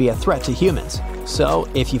 they can be a threat to humans. So,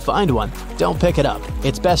 if you find one, don't pick it up.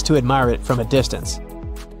 It's best to admire it from a distance.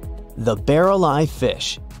 The barrel-eye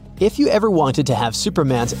fish. If you ever wanted to have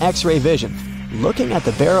Superman's X-ray vision, looking at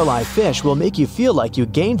the barrel-eye fish will make you feel like you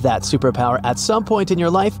gained that superpower at some point in your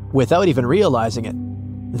life without even realizing it.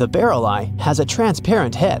 The barrel eye has a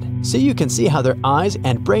transparent head, so you can see how their eyes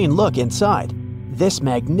and brain look inside. This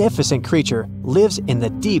magnificent creature lives in the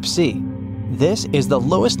deep sea. This is the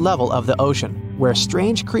lowest level of the ocean, where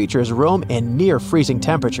strange creatures roam in near-freezing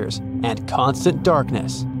temperatures and constant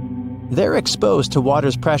darkness. They're exposed to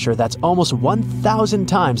water's pressure that's almost 1,000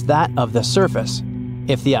 times that of the surface.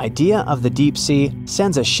 If the idea of the deep sea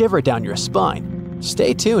sends a shiver down your spine,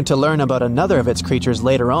 stay tuned to learn about another of its creatures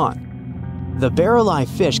later on. The barrel-eye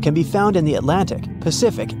fish can be found in the Atlantic,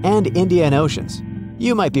 Pacific, and Indian Oceans.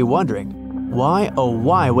 You might be wondering, why oh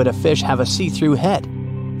why would a fish have a see-through head?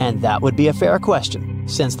 And that would be a fair question.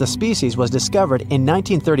 Since the species was discovered in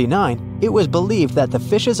 1939, it was believed that the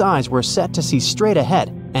fish's eyes were set to see straight ahead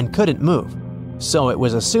and couldn't move. So it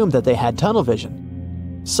was assumed that they had tunnel vision.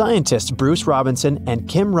 Scientists Bruce Robinson and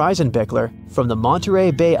Kim Reisenbichler from the Monterey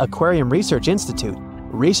Bay Aquarium Research Institute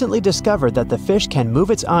recently discovered that the fish can move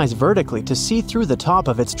its eyes vertically to see through the top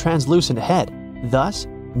of its translucent head, thus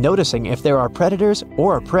noticing if there are predators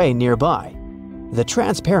or prey nearby. The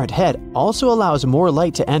transparent head also allows more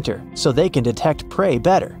light to enter so they can detect prey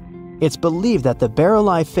better. It's believed that the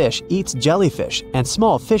barrel-eye fish eats jellyfish and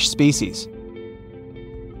small fish species.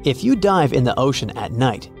 If you dive in the ocean at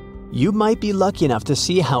night, you might be lucky enough to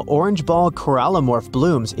see how orange ball corallimorph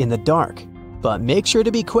blooms in the dark. But make sure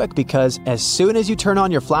to be quick because as soon as you turn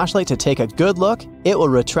on your flashlight to take a good look, it will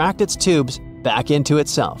retract its tubes back into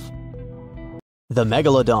itself. The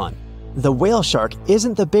megalodon. The whale shark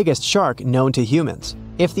isn't the biggest shark known to humans.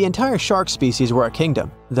 If the entire shark species were a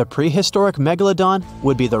kingdom, the prehistoric megalodon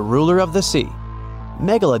would be the ruler of the sea.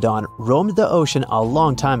 Megalodon roamed the ocean a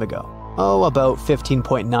long time ago. About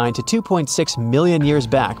 15.9 to 2.6 million years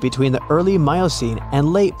back between the early Miocene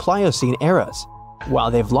and late Pliocene eras.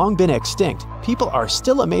 While they've long been extinct, people are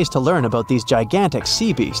still amazed to learn about these gigantic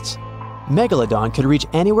sea beasts. Megalodon could reach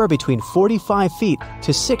anywhere between 45 feet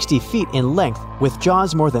to 60 feet in length with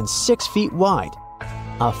jaws more than 6 feet wide.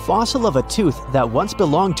 A fossil of a tooth that once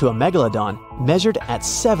belonged to a megalodon measured at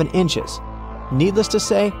 7 inches. Needless to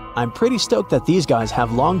say, I'm pretty stoked that these guys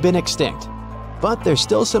have long been extinct. But there's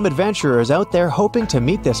still some adventurers out there hoping to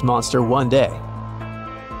meet this monster one day.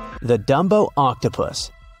 The Dumbo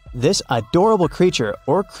octopus. This adorable creature,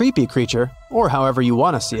 or creepy creature, or however you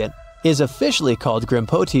want to see it, is officially called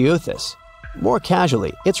Grimpoteuthis. More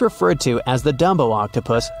casually, it's referred to as the Dumbo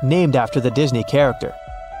octopus named after the Disney character.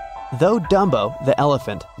 Though Dumbo, the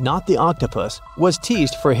elephant, not the octopus, was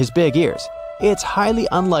teased for his big ears, it's highly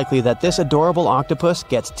unlikely that this adorable octopus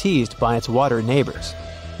gets teased by its water neighbors.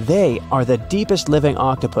 They are the deepest living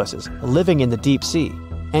octopuses, living in the deep sea,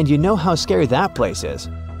 and you know how scary that place is.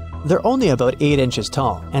 They're only about 8 inches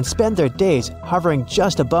tall and spend their days hovering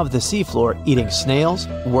just above the seafloor eating snails,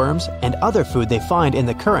 worms, and other food they find in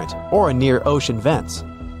the current or near ocean vents.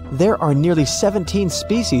 There are nearly 17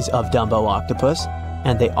 species of Dumbo octopus,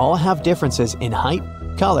 and they all have differences in height,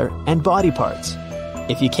 color, and body parts.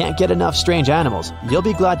 If you can't get enough strange animals, you'll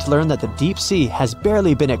be glad to learn that the deep sea has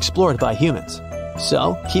barely been explored by humans.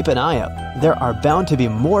 So, keep an eye out. There are bound to be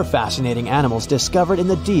more fascinating animals discovered in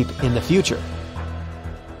the deep in the future.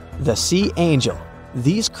 The sea angel.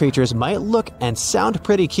 These creatures might look and sound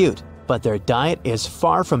pretty cute, but their diet is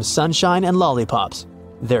far from sunshine and lollipops.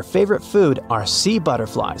 Their favorite food are sea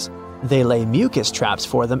butterflies. They lay mucus traps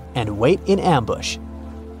for them and wait in ambush.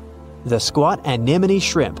 The squat anemone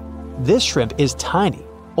shrimp. This shrimp is tiny,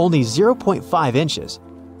 only 0.5 inches.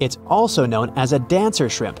 It's also known as a dancer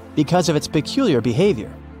shrimp because of its peculiar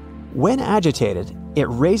behavior. When agitated, it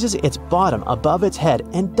raises its bottom above its head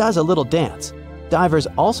and does a little dance. Divers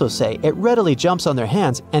also say it readily jumps on their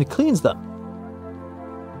hands and cleans them.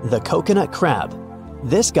 The coconut crab.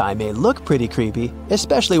 This guy may look pretty creepy,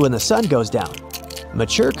 especially when the sun goes down.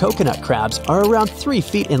 Mature coconut crabs are around 3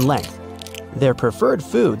 feet in length. Their preferred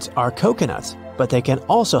foods are coconuts, but they can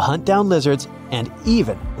also hunt down lizards and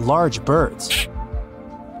even large birds.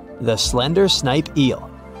 The slender snipe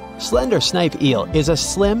eel. Slender snipe eel is a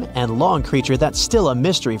slim and long creature that's still a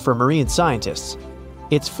mystery for marine scientists.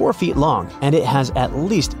 It's 4 feet long and it has at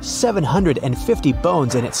least 750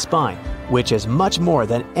 bones in its spine, which is much more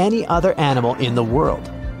than any other animal in the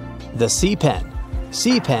world. The sea pen.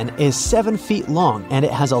 Sea pen is 7 feet long and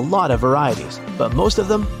it has a lot of varieties, but most of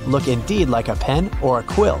them look indeed like a pen or a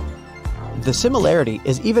quill. The similarity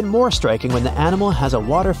is even more striking when the animal has a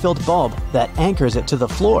water-filled bulb that anchors it to the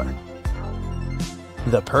floor.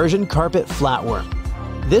 The Persian carpet flatworm.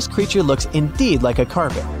 This creature looks indeed like a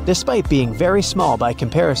carpet, despite being very small by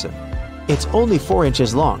comparison. It's only 4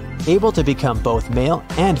 inches long, able to become both male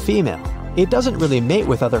and female. It doesn't really mate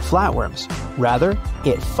with other flatworms. Rather,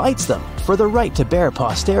 it fights them for the right to bear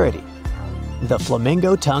posterity. The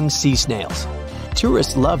flamingo-tongued sea snails.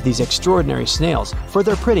 Tourists love these extraordinary snails for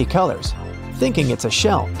their pretty colors, thinking it's a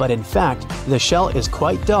shell, but in fact, the shell is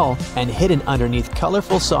quite dull and hidden underneath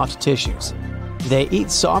colorful soft tissues. They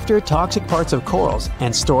eat softer, toxic parts of corals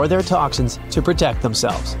and store their toxins to protect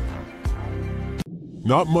themselves.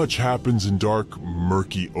 Not much happens in dark,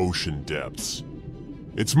 murky ocean depths.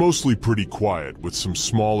 It's mostly pretty quiet, with some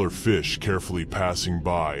smaller fish carefully passing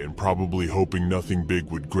by and probably hoping nothing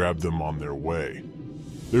big would grab them on their way.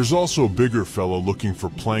 There's also a bigger fella looking for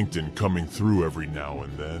plankton coming through every now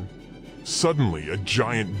and then. Suddenly, a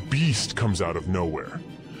giant beast comes out of nowhere.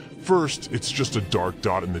 First, it's just a dark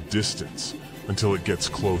dot in the distance, until it gets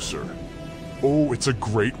closer. Oh, it's a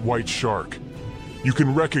great white shark. You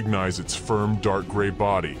can recognize its firm, dark gray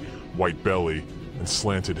body, white belly, and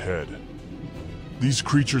slanted head. These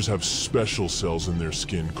creatures have special cells in their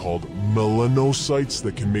skin called melanocytes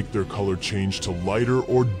that can make their color change to lighter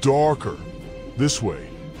or darker. This way,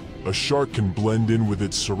 a shark can blend in with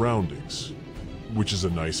its surroundings, which is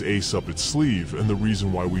a nice ace up its sleeve and the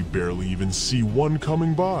reason why we barely even see one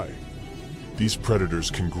coming by. These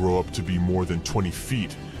predators can grow up to be more than 20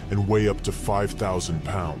 feet and weigh up to 5,000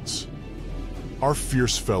 pounds. Our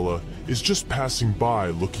fierce fella is just passing by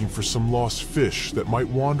looking for some lost fish that might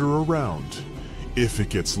wander around, if it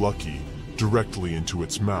gets lucky, directly into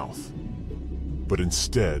its mouth. But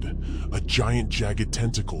instead, a giant jagged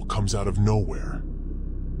tentacle comes out of nowhere.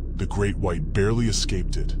 The great white barely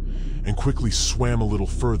escaped it and quickly swam a little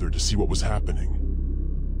further to see what was happening.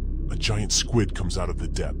 A giant squid comes out of the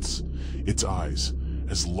depths. Its eyes,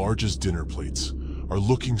 as large as dinner plates, are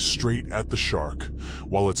looking straight at the shark,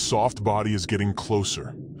 while its soft body is getting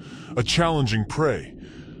closer. A challenging prey,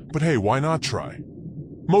 but hey, why not try?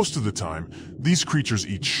 Most of the time, these creatures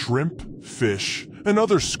eat shrimp, fish, and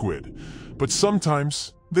other squid, but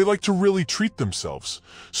sometimes they like to really treat themselves,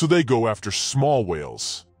 so they go after small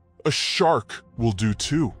whales. A shark will do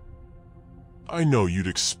too. I know you'd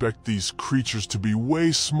expect these creatures to be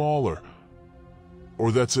way smaller,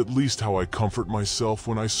 or that's at least how I comfort myself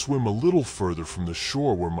when I swim a little further from the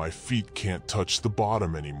shore where my feet can't touch the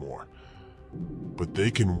bottom anymore. But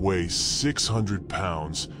they can weigh 600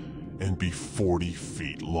 pounds and be 40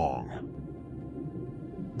 feet long.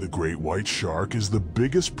 The great white shark is the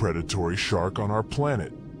biggest predatory shark on our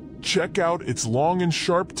planet. Check out its long and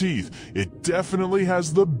sharp teeth. It definitely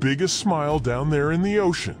has the biggest smile down there in the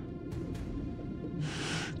ocean.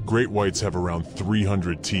 Great whites have around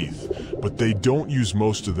 300 teeth, but they don't use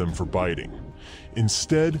most of them for biting.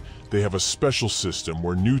 Instead, they have a special system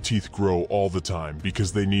where new teeth grow all the time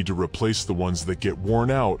because they need to replace the ones that get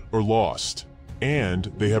worn out or lost. And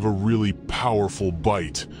they have a really powerful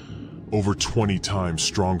bite, over 20 times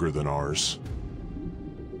stronger than ours.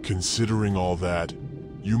 Considering all that,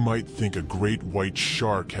 you might think a great white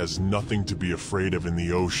shark has nothing to be afraid of in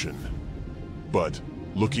the ocean. But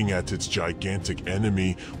looking at its gigantic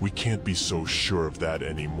enemy, we can't be so sure of that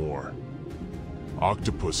anymore.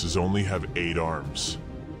 Octopuses only have 8 arms.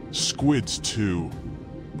 Squids 2,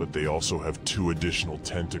 but they also have 2 additional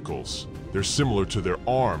tentacles. They're similar to their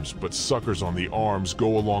arms, but suckers on the arms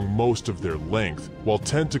go along most of their length, while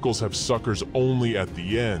tentacles have suckers only at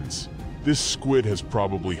the ends. This squid has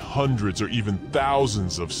probably hundreds or even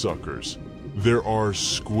thousands of suckers. There are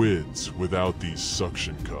squids without these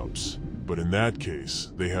suction cups, but in that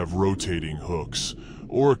case, they have rotating hooks,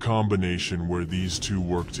 or a combination where these two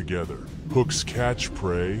work together. Hooks catch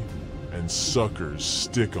prey, and suckers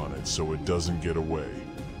stick on it so it doesn't get away.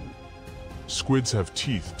 Squids have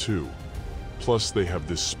teeth too, plus they have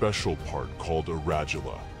this special part called a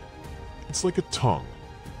radula. It's like a tongue,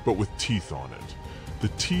 but with teeth on it. The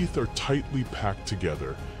teeth are tightly packed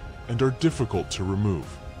together and are difficult to remove.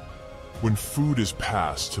 When food is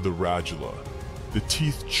passed to the radula, the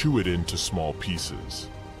teeth chew it into small pieces.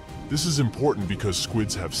 This is important because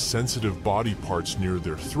squids have sensitive body parts near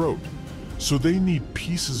their throat, so they need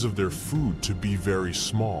pieces of their food to be very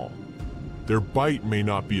small. Their bite may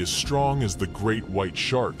not be as strong as the great white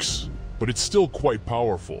sharks, but it's still quite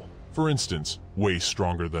powerful. For instance, way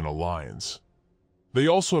stronger than a lion's. They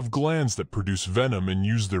also have glands that produce venom and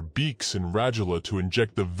use their beaks and radula to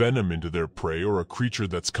inject the venom into their prey or a creature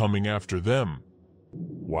that's coming after them.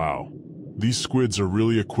 Wow, these squids are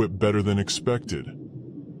really equipped better than expected.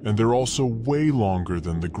 And they're also way longer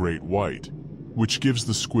than the great white, which gives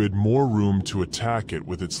the squid more room to attack it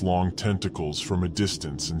with its long tentacles from a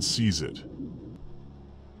distance and seize it.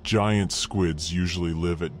 Giant squids usually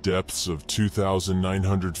live at depths of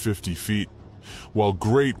 2,950 feet, while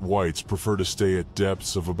great whites prefer to stay at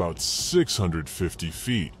depths of about 650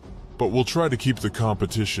 feet. But we'll try to keep the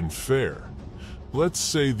competition fair. Let's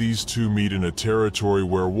say these two meet in a territory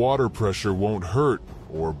where water pressure won't hurt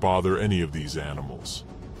or bother any of these animals.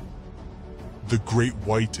 The great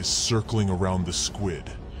white is circling around the squid.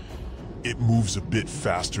 It moves a bit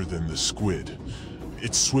faster than the squid.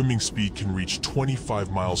 Its swimming speed can reach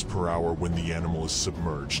 25 miles per hour when the animal is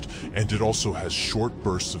submerged, and it also has short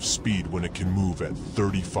bursts of speed when it can move at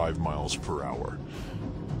 35 miles per hour.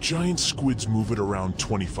 Giant squids move at around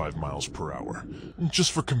 25 miles per hour.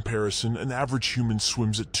 Just for comparison, an average human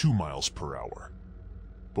swims at 2 miles per hour.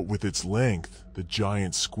 But with its length, the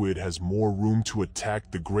giant squid has more room to attack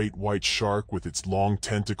the great white shark with its long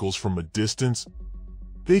tentacles from a distance.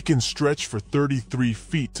 They can stretch for 33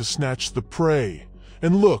 feet to snatch the prey.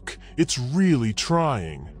 And look, it's really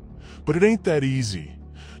trying. But it ain't that easy.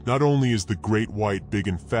 Not only is the great white big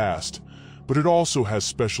and fast, but it also has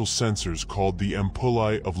special sensors called the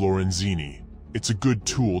ampullae of Lorenzini. It's a good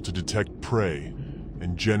tool to detect prey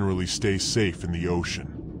and generally stay safe in the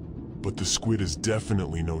ocean. But the squid is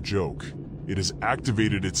definitely no joke. It has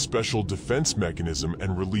activated its special defense mechanism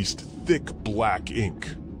and released thick black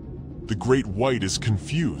ink. The great white is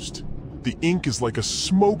confused. The ink is like a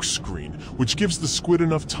smoke screen, which gives the squid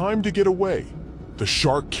enough time to get away. The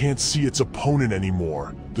shark can't see its opponent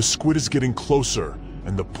anymore. The squid is getting closer,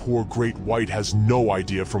 and the poor great white has no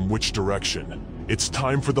idea from which direction. It's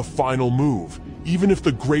time for the final move. Even if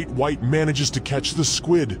the great white manages to catch the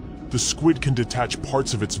squid can detach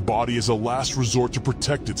parts of its body as a last resort to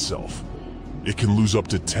protect itself. It can lose up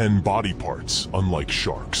to 10 body parts, unlike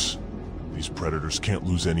sharks. These predators can't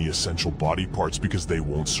lose any essential body parts because they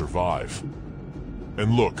won't survive.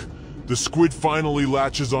 And look, the squid finally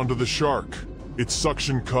latches onto the shark. Its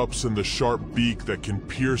suction cups and the sharp beak that can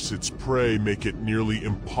pierce its prey make it nearly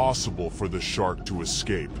impossible for the shark to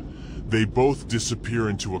escape. They both disappear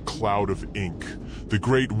into a cloud of ink, the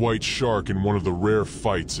great white shark in one of the rare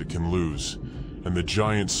fights it can lose, and the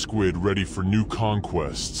giant squid ready for new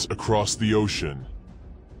conquests across the ocean.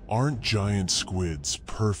 Aren't giant squids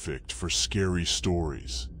perfect for scary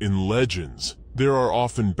stories? In legends, there are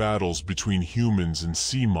often battles between humans and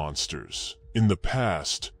sea monsters. In the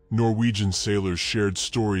past, Norwegian sailors shared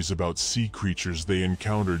stories about sea creatures they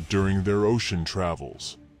encountered during their ocean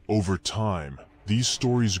travels. Over time, these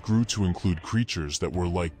stories grew to include creatures that were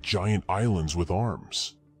like giant islands with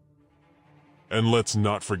arms. And let's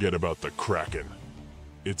not forget about the Kraken.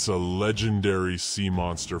 It's a legendary sea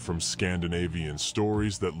monster from Scandinavian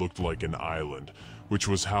stories that looked like an island, which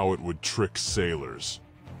was how it would trick sailors.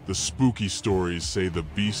 The spooky stories say the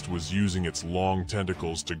beast was using its long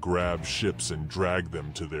tentacles to grab ships and drag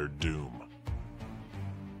them to their doom.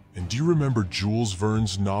 And do you remember Jules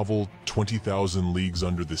Verne's novel 20,000 Leagues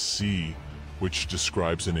Under the Sea, which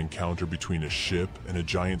describes an encounter between a ship and a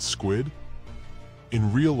giant squid?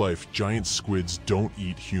 In real life, giant squids don't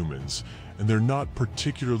eat humans, and they're not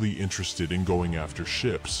particularly interested in going after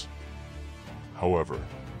ships. However,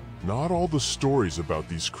 not all the stories about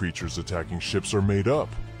these creatures attacking ships are made up.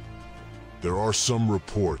 There are some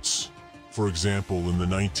reports. For example, in the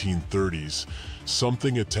 1930s,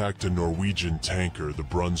 something attacked a Norwegian tanker, the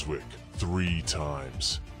Brunswick, 3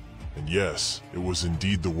 times. And yes, it was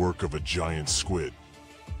indeed the work of a giant squid.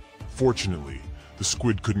 Fortunately, the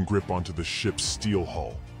squid couldn't grip onto the ship's steel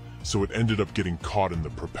hull, so it ended up getting caught in the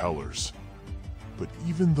propellers. But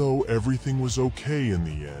even though everything was okay in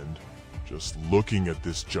the end, just looking at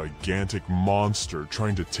this gigantic monster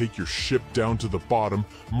trying to take your ship down to the bottom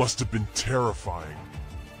must have been terrifying.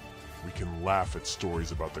 We can laugh at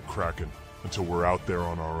stories about the Kraken until we're out there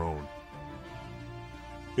on our own.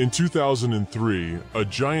 In 2003, a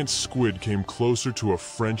giant squid came closer to a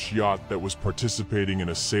French yacht that was participating in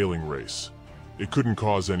a sailing race. It couldn't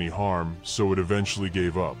cause any harm, so it eventually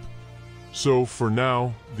gave up. So, for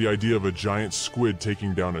now, the idea of a giant squid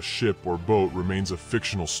taking down a ship or boat remains a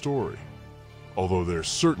fictional story, although they're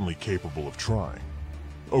certainly capable of trying.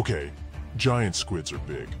 Okay, giant squids are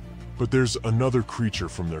big, but there's another creature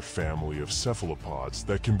from their family of cephalopods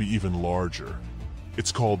that can be even larger.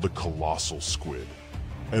 It's called the colossal squid,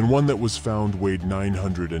 and one that was found weighed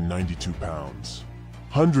 992 pounds,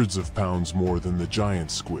 hundreds of pounds more than the giant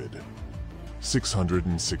squid,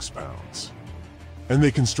 606 pounds. And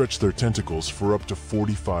they can stretch their tentacles for up to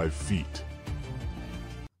 45 feet.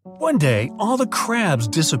 One day, all the crabs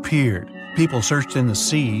disappeared. People searched in the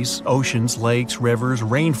seas, oceans, lakes, rivers,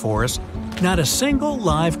 rainforests. Not a single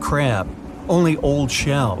live crab, only old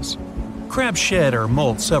shells. Crabs shed or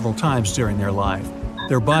molt several times during their life.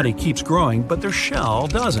 Their body keeps growing, but their shell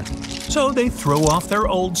doesn't. So they throw off their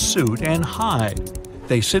old suit and hide.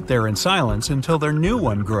 They sit there in silence until their new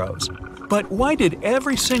one grows. But why did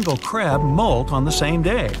every single crab molt on the same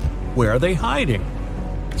day? Where are they hiding?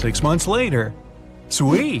 6 months later,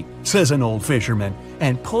 "Sweet," says an old fisherman,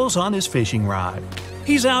 and pulls on his fishing rod.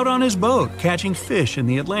 He's out on his boat catching fish in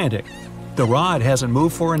the Atlantic. The rod hasn't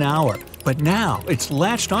moved for an hour, but now it's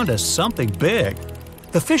latched onto something big.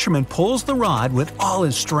 The fisherman pulls the rod with all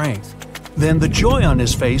his strength. Then the joy on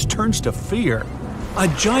his face turns to fear. A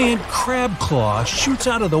giant crab claw shoots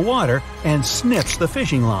out of the water and snips the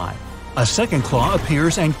fishing line. A second claw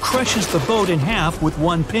appears and crushes the boat in half with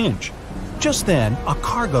one pinch. Just then, a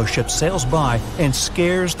cargo ship sails by and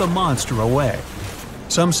scares the monster away.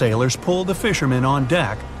 Some sailors pull the fisherman on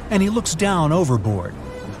deck, and he looks down overboard.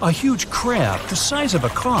 A huge crab the size of a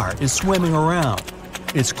car is swimming around.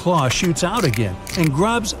 Its claw shoots out again and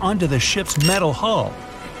grabs onto the ship's metal hull.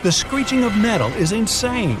 The screeching of metal is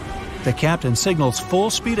insane. The captain signals full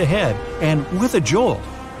speed ahead, and with a jolt,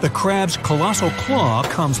 the crab's colossal claw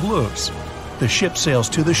comes loose. The ship sails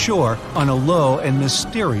to the shore on a low and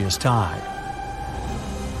mysterious tide.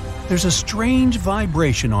 There's a strange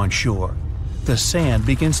vibration on shore. The sand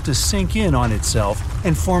begins to sink in on itself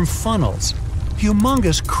and form funnels.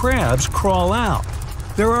 Humongous crabs crawl out.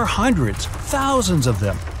 There are hundreds, thousands of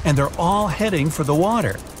them, and they're all heading for the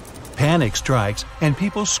water. Panic strikes, and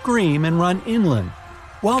people scream and run inland.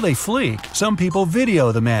 While they flee, some people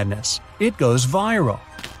video the madness. It goes viral.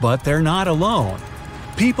 But they're not alone.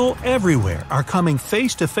 People everywhere are coming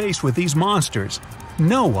face to face with these monsters.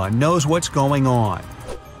 No one knows what's going on.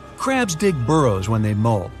 Crabs dig burrows when they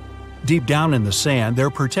molt. Deep down in the sand, they're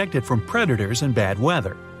protected from predators and bad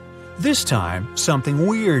weather. This time, something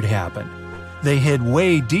weird happened. They hid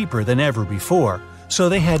way deeper than ever before, so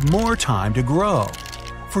they had more time to grow.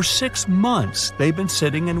 For 6 months, they've been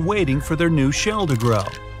sitting and waiting for their new shell to grow.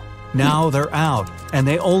 Now they're out, and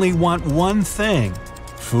they only want one thing: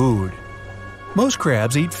 food. Most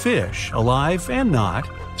crabs eat fish, alive and not,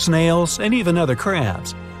 snails, and even other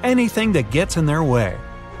crabs, anything that gets in their way.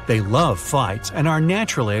 They love fights and are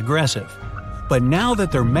naturally aggressive. But now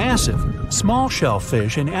that they're massive, small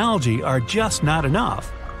shellfish and algae are just not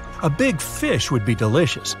enough. A big fish would be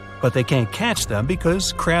delicious, but they can't catch them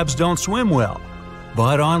because crabs don't swim well.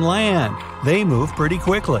 But on land, they move pretty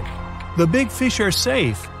quickly. The big fish are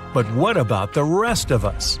safe, but what about the rest of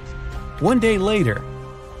us? One day later,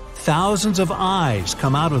 thousands of eyes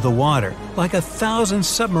come out of the water, like 1,000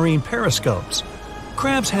 submarine periscopes.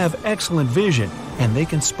 Crabs have excellent vision, and they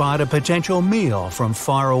can spot a potential meal from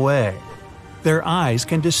far away. Their eyes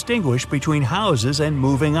can distinguish between houses and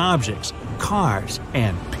moving objects, cars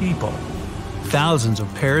and people. Thousands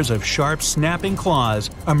of pairs of sharp, snapping claws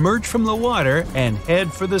emerge from the water and head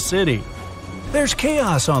for the city. There's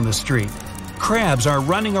chaos on the street. Crabs are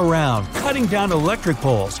running around, cutting down electric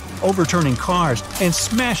poles, overturning cars, and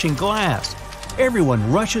smashing glass. Everyone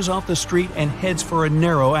rushes off the street and heads for a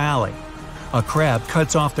narrow alley. A crab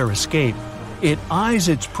cuts off their escape. It eyes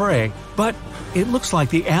its prey, but it looks like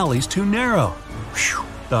the alley's too narrow. Phew,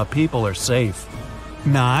 the people are safe.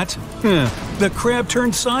 Not. The crab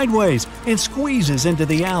turns sideways and squeezes into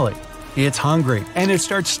the alley. It's hungry and it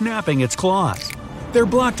starts snapping its claws. They're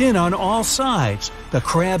blocked in on all sides. The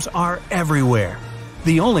crabs are everywhere.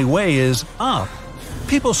 The only way is up.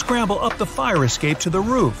 People scramble up the fire escape to the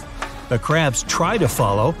roof. The crabs try to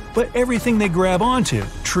follow, but everything they grab onto,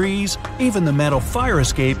 trees, even the metal fire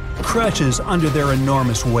escape, crushes under their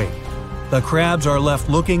enormous weight. The crabs are left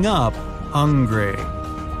looking up, hungry.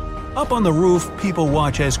 Up on the roof, people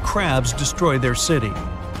watch as crabs destroy their city.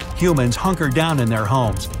 Humans hunker down in their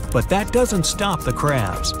homes, but that doesn't stop the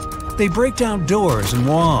crabs. They break down doors and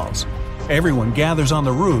walls. Everyone gathers on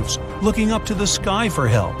the roofs, looking up to the sky for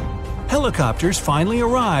help. Helicopters finally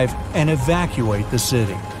arrive and evacuate the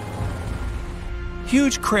city.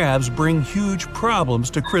 Huge crabs bring huge problems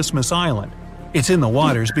to Christmas Island. It's in the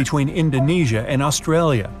waters between Indonesia and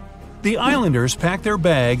Australia. The islanders pack their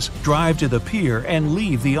bags, drive to the pier, and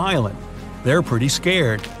leave the island. They're pretty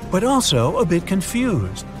scared, but also a bit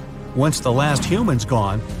confused. Once the last human's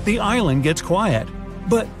gone, the island gets quiet.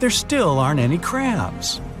 But there still aren't any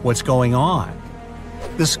crabs. What's going on?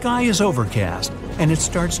 The sky is overcast, and it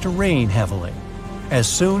starts to rain heavily. As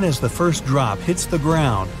soon as the first drop hits the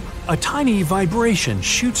ground, a tiny vibration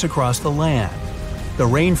shoots across the land. The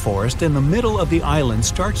rainforest in the middle of the island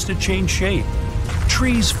starts to change shape.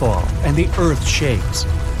 Trees fall and the earth shakes.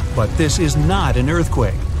 But this is not an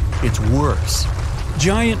earthquake. It's worse.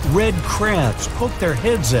 Giant red crabs poke their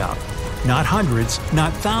heads out. Not hundreds,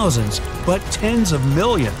 not thousands, but tens of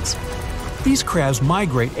millions. These crabs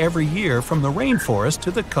migrate every year from the rainforest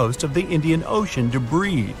to the coast of the Indian Ocean to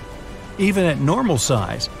breed. Even at normal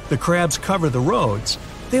size, the crabs cover the roads.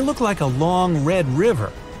 They look like a long red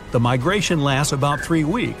river. The migration lasts about 3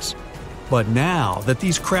 weeks. But now that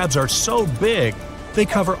these crabs are so big, they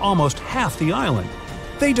cover almost half the island.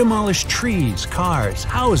 They demolish trees, cars,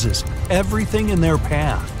 houses, everything in their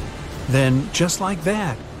path. Then, just like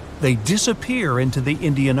that, they disappear into the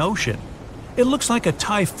Indian Ocean. It looks like a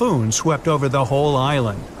typhoon swept over the whole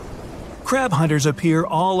island. Crab hunters appear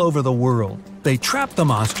all over the world. They trap the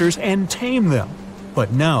monsters and tame them.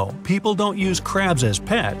 But no, people don't use crabs as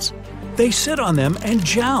pets. They sit on them and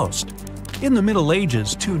joust. In the Middle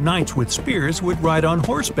Ages, 2 knights with spears would ride on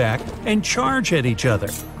horseback and charge at each other.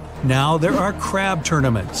 Now there are crab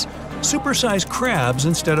tournaments. Supersized crabs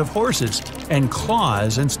instead of horses, and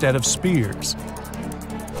claws instead of spears.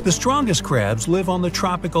 The strongest crabs live on the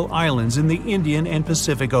tropical islands in the Indian and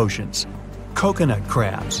Pacific Oceans. Coconut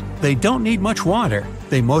crabs. They don't need much water,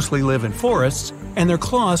 they mostly live in forests, and their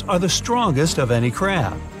claws are the strongest of any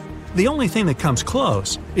crab. The only thing that comes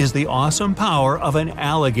close is the awesome power of an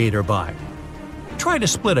alligator bite. Try to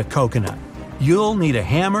split a coconut. You'll need a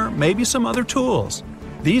hammer, maybe some other tools.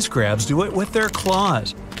 These crabs do it with their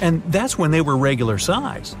claws, and that's when they were regular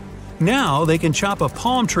size. Now they can chop a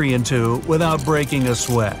palm tree in two without breaking a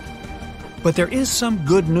sweat. But there is some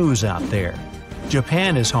good news out there.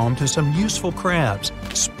 Japan is home to some useful crabs,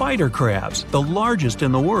 spider crabs, the largest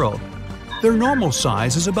in the world. Their normal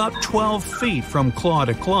size is about 12 feet from claw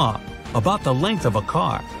to claw, about the length of a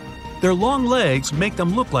car. Their long legs make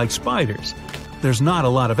them look like spiders. There's not a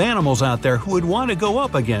lot of animals out there who would want to go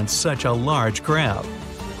up against such a large crab.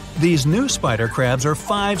 These new spider crabs are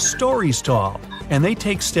 5 stories tall, and they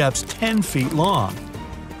take steps 10 feet long.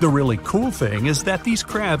 The really cool thing is that these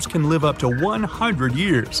crabs can live up to 100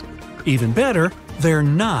 years. Even better, they're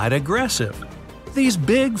not aggressive. These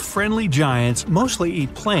big, friendly giants mostly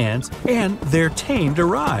eat plants, and they're tame to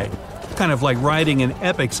ride, kind of like riding an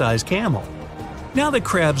epic-sized camel. Now that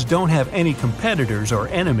crabs don't have any competitors or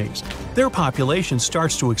enemies, their population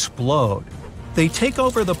starts to explode. They take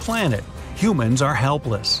over the planet. Humans are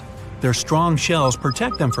helpless. Their strong shells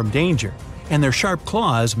protect them from danger, and their sharp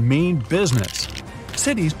claws mean business.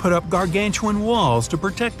 Cities put up gargantuan walls to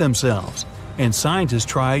protect themselves, and scientists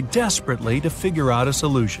try desperately to figure out a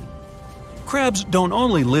solution. Crabs don't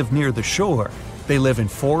only live near the shore. They live in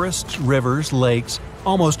forests, rivers, lakes,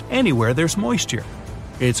 almost anywhere there's moisture.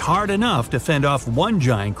 It's hard enough to fend off one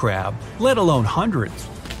giant crab, let alone hundreds.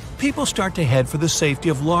 People start to head for the safety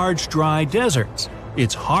of large, dry deserts.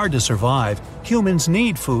 It's hard to survive. Humans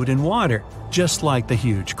need food and water, just like the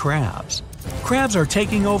huge crabs. Crabs are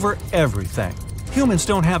taking over everything. Humans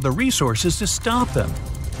don't have the resources to stop them.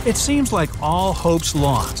 It seems like all hope's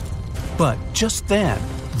lost. But just then,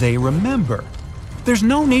 they remember. There's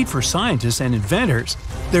no need for scientists and inventors.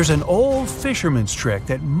 There's an old fisherman's trick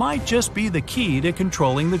that might just be the key to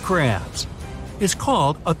controlling the crabs. It's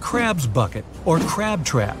called a crab's bucket or crab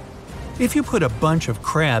trap. If you put a bunch of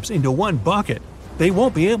crabs into one bucket, they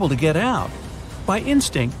won't be able to get out. By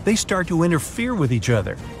instinct, they start to interfere with each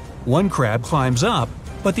other. One crab climbs up,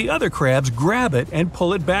 but the other crabs grab it and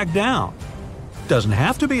pull it back down. Doesn't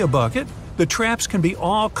have to be a bucket. The traps can be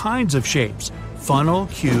all kinds of shapes: funnel,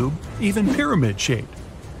 cube, even pyramid shaped.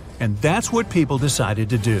 And that's what people decided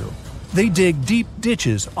to do. They dig deep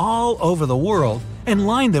ditches all over the world and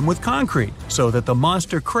line them with concrete so that the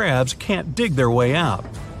monster crabs can't dig their way out.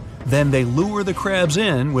 Then they lure the crabs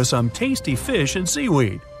in with some tasty fish and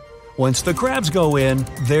seaweed. Once the crabs go in,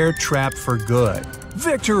 they're trapped for good.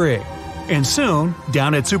 Victory! And soon,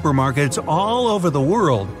 down at supermarkets all over the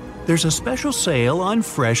world, there's a special sale on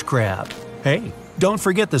fresh crab. Hey, don't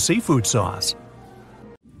forget the seafood sauce.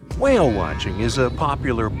 Whale watching is a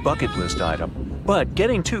popular bucket list item, but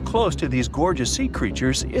getting too close to these gorgeous sea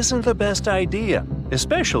creatures isn't the best idea,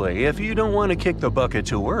 especially if you don't want to kick the bucket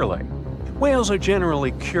too early. Whales are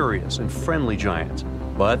generally curious and friendly giants,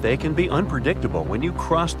 but they can be unpredictable when you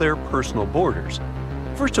cross their personal borders.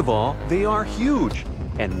 First of all, they are huge,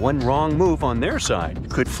 and one wrong move on their side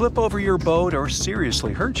could flip over your boat or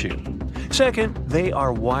seriously hurt you. Second, they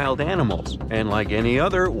are wild animals, and like any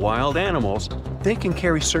other wild animals, they can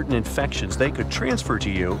carry certain infections they could transfer to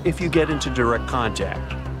you if you get into direct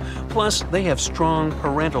contact. Plus, they have strong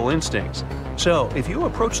parental instincts, so if you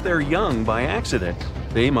approach their young by accident,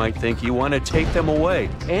 they might think you want to take them away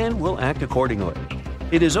and will act accordingly.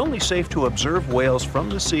 It is only safe to observe whales from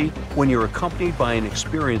the sea when you're accompanied by an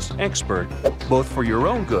experienced expert, both for your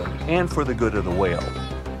own good and for the good of the whale.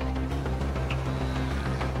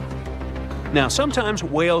 Now, sometimes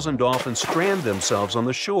whales and dolphins strand themselves on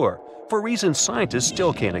the shore for reasons scientists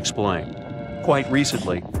still can't explain. Quite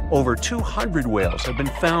recently, over 200 whales have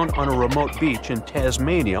been found on a remote beach in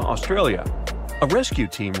Tasmania, Australia. A rescue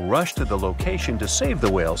team rushed to the location to save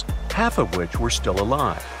the whales, half of which were still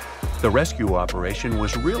alive. The rescue operation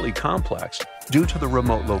was really complex due to the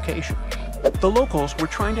remote location. The locals were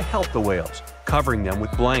trying to help the whales, covering them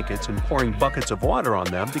with blankets and pouring buckets of water on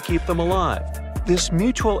them to keep them alive. This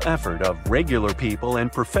mutual effort of regular people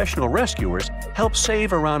and professional rescuers helped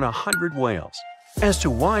save around 100 whales. As to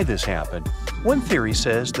why this happened, one theory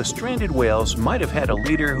says the stranded whales might have had a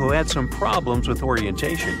leader who had some problems with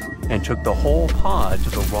orientation and took the whole pod to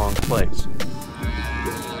the wrong place.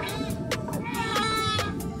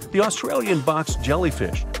 The Australian box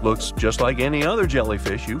jellyfish looks just like any other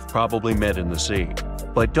jellyfish you've probably met in the sea.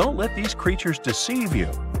 But don't let these creatures deceive you.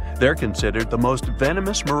 They're considered the most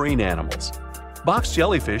venomous marine animals. Box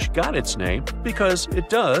jellyfish got its name because it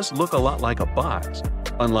does look a lot like a box.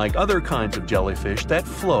 Unlike other kinds of jellyfish that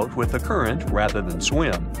float with the current rather than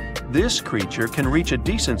swim, this creature can reach a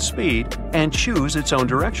decent speed and choose its own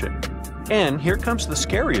direction. And here comes the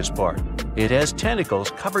scariest part. It has tentacles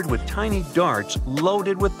covered with tiny darts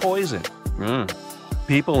loaded with poison.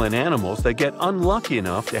 People and animals that get unlucky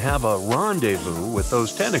enough to have a rendezvous with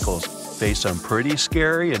those tentacles face some pretty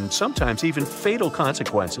scary and sometimes even fatal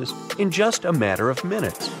consequences in just a matter of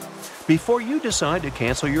minutes. Before you decide to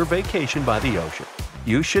cancel your vacation by the ocean,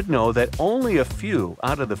 you should know that only a few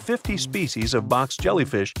out of the 50 species of box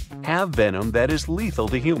jellyfish have venom that is lethal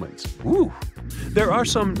to humans. Woo! There are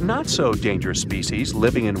some not-so-dangerous species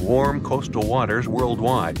living in warm coastal waters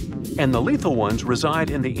worldwide, and the lethal ones reside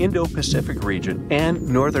in the Indo-Pacific region and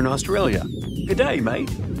northern Australia. G'day,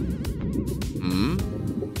 mate!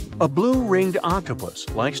 A blue-ringed octopus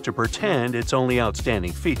likes to pretend its only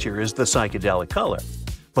outstanding feature is the psychedelic color,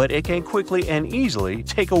 but it can quickly and easily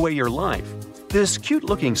take away your life. This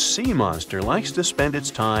cute-looking sea monster likes to spend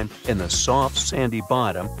its time in the soft, sandy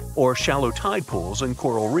bottom or shallow tide pools and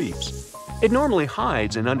coral reefs. It normally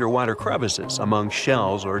hides in underwater crevices among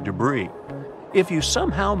shells or debris. If you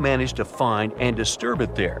somehow manage to find and disturb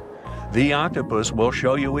it there, the octopus will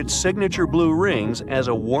show you its signature blue rings as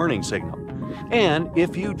a warning signal. And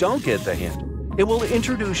if you don't get the hint, it will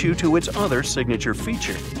introduce you to its other signature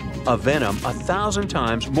feature, a venom 1,000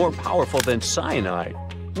 times more powerful than cyanide.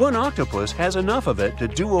 One octopus has enough of it to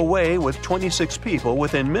do away with 26 people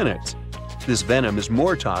within minutes. This venom is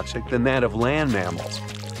more toxic than that of land mammals.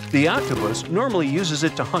 The octopus normally uses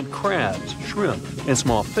it to hunt crabs, shrimp, and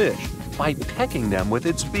small fish by pecking them with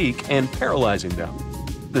its beak and paralyzing them.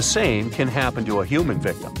 The same can happen to a human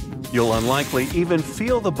victim. You'll unlikely even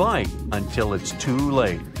feel the bite until it's too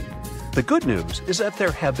late. The good news is that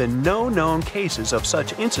there have been no known cases of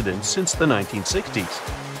such incidents since the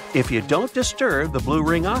 1960s. If you don't disturb the blue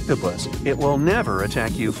ring octopus, it will never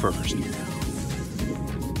attack you first.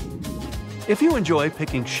 If you enjoy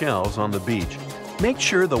picking shells on the beach, make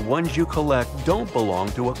sure the ones you collect don't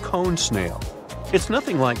belong to a cone snail. It's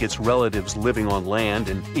nothing like its relatives living on land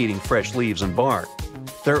and eating fresh leaves and bark.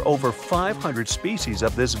 There are over 500 species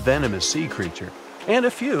of this venomous sea creature, and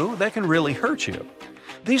a few that can really hurt you.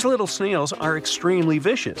 These little snails are extremely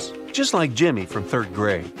vicious, just like Jimmy from 3rd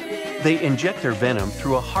grade. They inject their venom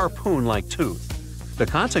through a harpoon-like tooth. The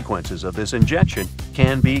consequences of this injection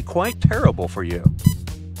can be quite terrible for you.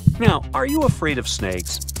 Now, are you afraid of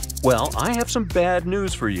snakes? Well, I have some bad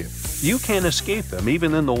news for you. You can't escape them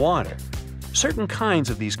even in the water. Certain kinds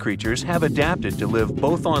of these creatures have adapted to live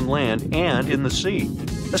both on land and in the sea,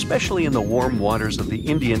 especially in the warm waters of the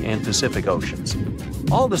Indian and Pacific Oceans.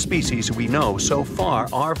 All the species we know so far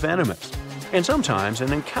are venomous, and sometimes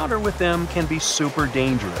an encounter with them can be super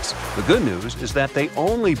dangerous. The good news is that they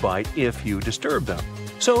only bite if you disturb them.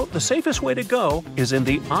 So the safest way to go is in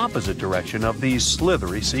the opposite direction of these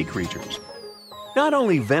slithery sea creatures. Not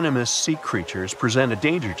only venomous sea creatures present a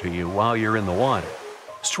danger to you while you're in the water.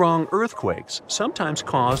 Strong earthquakes sometimes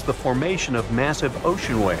cause the formation of massive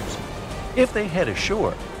ocean waves. If they head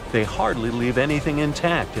ashore, they hardly leave anything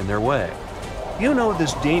intact in their way. You know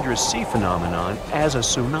this dangerous sea phenomenon as a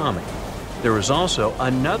tsunami. There is also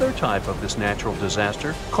another type of this natural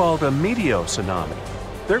disaster called a meteotsunami.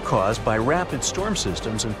 They're caused by rapid storm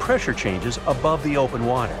systems and pressure changes above the open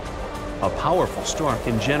water. A powerful storm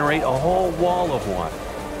can generate a whole wall of water.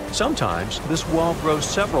 Sometimes this wall grows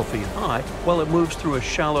several feet high while it moves through a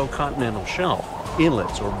shallow continental shelf,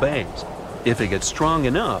 inlets, or bays. If it gets strong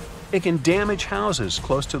enough, it can damage houses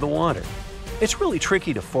close to the water. It's really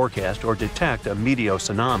tricky to forecast or detect a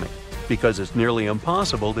meteotsunami because it's nearly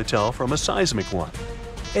impossible to tell from a seismic one.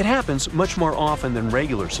 It happens much more often than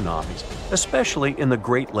regular tsunamis, especially in the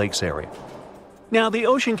Great Lakes area. Now, the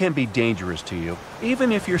ocean can be dangerous to you,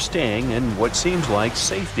 even if you're staying in what seems like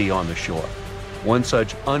safety on the shore. One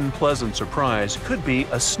such unpleasant surprise could be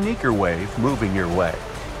a sneaker wave moving your way.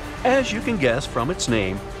 As you can guess from its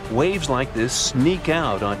name, waves like this sneak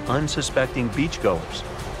out on unsuspecting beachgoers.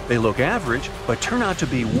 They look average, but turn out to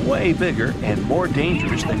be way bigger and more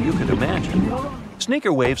dangerous than you could imagine.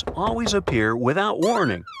 Sneaker waves always appear without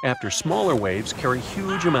warning after smaller waves carry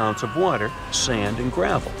huge amounts of water, sand, and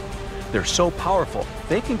gravel. They're so powerful,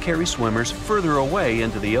 they can carry swimmers further away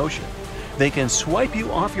into the ocean. They can swipe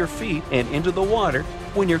you off your feet and into the water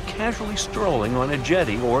when you're casually strolling on a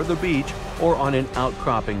jetty or the beach or on an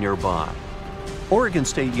outcropping nearby. Oregon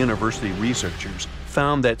State University researchers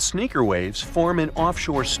found that sneaker waves form in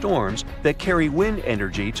offshore storms that carry wind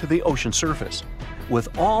energy to the ocean surface.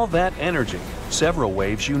 With all that energy, several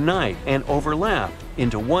waves unite and overlap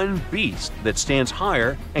into one beast that stands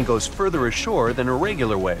higher and goes further ashore than a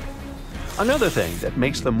regular wave. Another thing that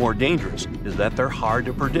makes them more dangerous is that they're hard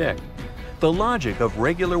to predict. The logic of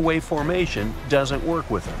regular wave formation doesn't work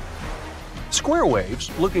with them. Square waves,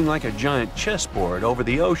 looking like a giant chessboard over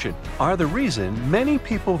the ocean, are the reason many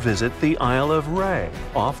people visit the Isle of Ré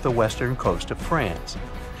off the western coast of France.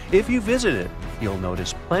 If you visit it, you'll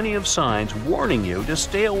notice plenty of signs warning you to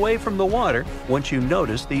stay away from the water once you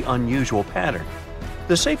notice the unusual pattern.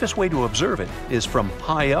 The safest way to observe it is from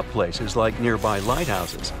high up places like nearby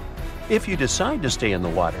lighthouses. If you decide to stay in the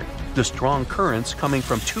water, the strong currents coming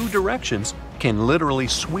from two directions can literally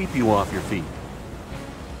sweep you off your feet.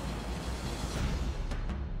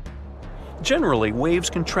 Generally, waves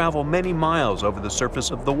can travel many miles over the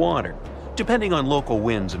surface of the water, depending on local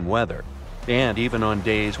winds and weather. And even on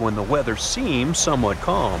days when the weather seems somewhat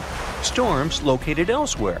calm, storms located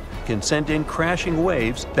elsewhere can send in crashing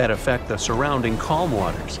waves that affect the surrounding calm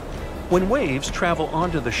waters. When waves travel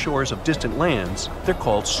onto the shores of distant lands, they're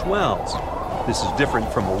called swells. This is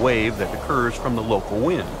different from a wave that occurs from the local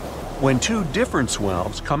wind. When two different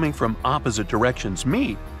swells coming from opposite directions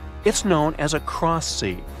meet, it's known as a cross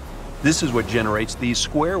sea. This is what generates these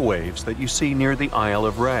square waves that you see near the Isle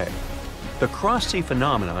of Ré. The cross sea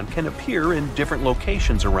phenomenon can appear in different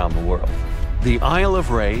locations around the world. The Isle of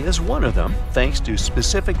Ré is one of them, thanks to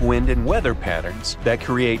specific wind and weather patterns that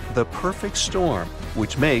create the perfect storm,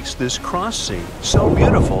 which makes this cross sea so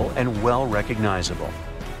beautiful and well recognizable.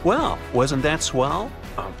 Well, wasn't that swell?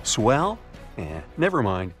 Swell? Never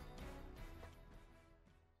mind.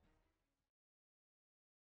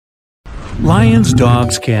 Lions,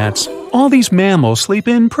 dogs, cats, all these mammals sleep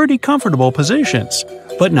in pretty comfortable positions.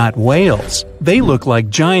 But not whales. They look like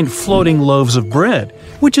giant floating loaves of bread,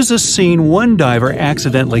 which is a scene one diver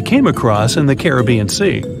accidentally came across in the Caribbean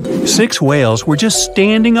Sea. 6 whales were just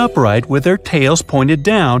standing upright with their tails pointed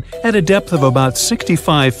down at a depth of about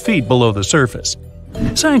 65 feet below the surface.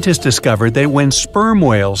 Scientists discovered that when sperm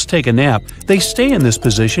whales take a nap, they stay in this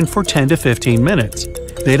position for 10 to 15 minutes.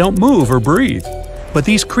 They don't move or breathe. But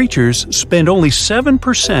these creatures spend only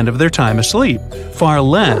 7% of their time asleep, far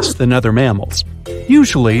less than other mammals.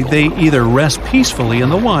 Usually, they either rest peacefully in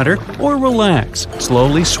the water or relax,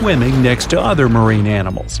 slowly swimming next to other marine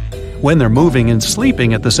animals. When they're moving and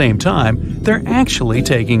sleeping at the same time, they're actually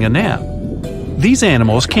taking a nap. These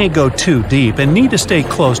animals can't go too deep and need to stay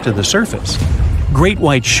close to the surface. Great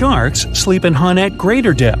white sharks sleep and hunt at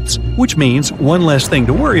greater depths, which means one less thing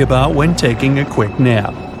to worry about when taking a quick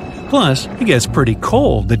nap. Plus, it gets pretty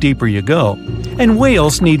cold the deeper you go, and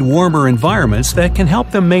whales need warmer environments that can help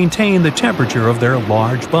them maintain the temperature of their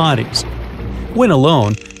large bodies. When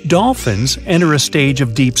alone, dolphins enter a stage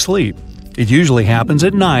of deep sleep. It usually happens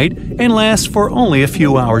at night and lasts for only a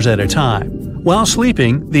few hours at a time. While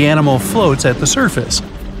sleeping, the animal floats at the surface.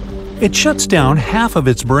 It shuts down half of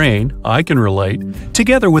its brain, I can relate,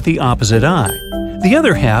 together with the opposite eye. The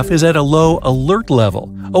other half is at a low alert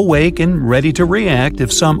level, awake and ready to react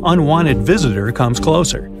if some unwanted visitor comes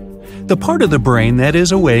closer. The part of the brain that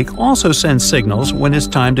is awake also sends signals when it's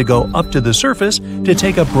time to go up to the surface to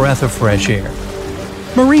take a breath of fresh air.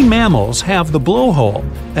 Marine mammals have the blowhole.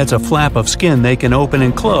 That's a flap of skin they can open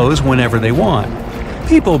and close whenever they want.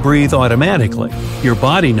 People breathe automatically. Your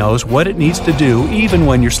body knows what it needs to do even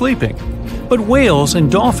when you're sleeping. But whales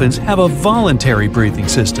and dolphins have a voluntary breathing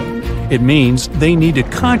system. It means they need to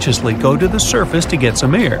consciously go to the surface to get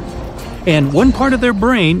some air. And one part of their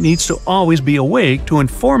brain needs to always be awake to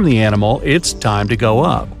inform the animal it's time to go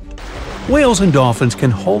up. Whales and dolphins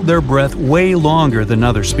can hold their breath way longer than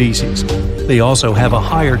other species. They also have a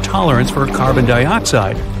higher tolerance for carbon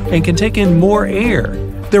dioxide and can take in more air.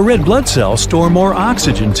 Their red blood cells store more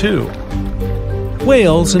oxygen too.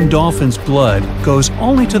 Whales and dolphins' blood goes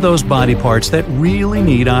only to those body parts that really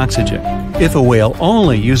need oxygen. If a whale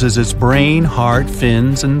only uses its brain, heart,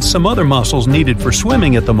 fins, and some other muscles needed for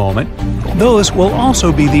swimming at the moment, those will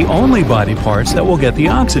also be the only body parts that will get the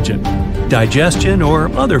oxygen. Digestion or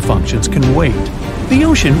other functions can wait. The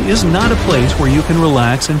ocean is not a place where you can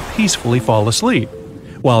relax and peacefully fall asleep.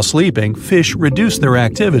 While sleeping, fish reduce their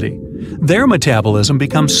activity. Their metabolism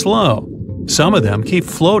becomes slow. Some of them keep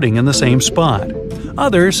floating in the same spot.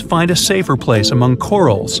 Others find a safer place among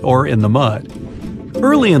corals or in the mud.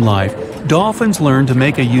 Early in life, dolphins learn to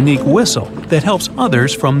make a unique whistle that helps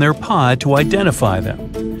others from their pod to identify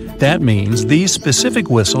them. That means these specific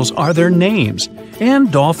whistles are their names,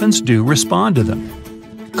 and dolphins do respond to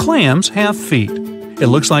them. Clams have feet. It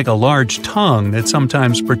looks like a large tongue that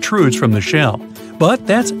sometimes protrudes from the shell, but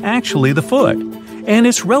that's actually the foot, and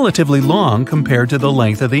it's relatively long compared to the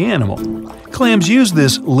length of the animal. Clams use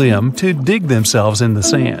this limb to dig themselves in the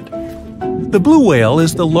sand. The blue whale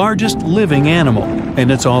is the largest living animal,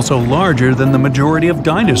 and it's also larger than the majority of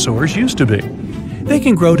dinosaurs used to be. They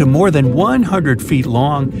can grow to more than 100 feet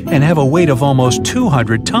long and have a weight of almost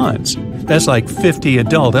 200 tons. That's like 50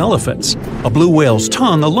 adult elephants. A blue whale's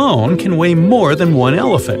tongue alone can weigh more than one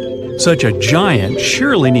elephant. Such a giant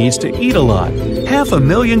surely needs to eat a lot,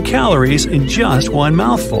 500,000 calories in just one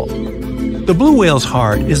mouthful. The blue whale's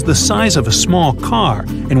heart is the size of a small car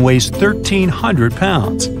and weighs 1,300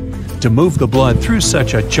 pounds. To move the blood through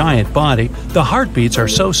such a giant body, the heartbeats are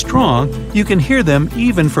so strong you can hear them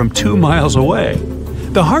even from 2 miles away.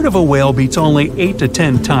 The heart of a whale beats only 8 to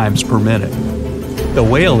 10 times per minute. The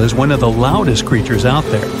whale is one of the loudest creatures out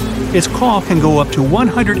there. Its call can go up to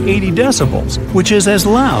 180 decibels, which is as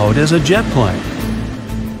loud as a jet plane.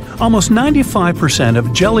 Almost 95%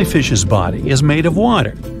 of jellyfish's body is made of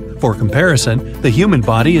water. For comparison, the human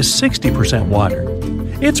body is 60% water.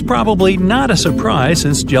 It's probably not a surprise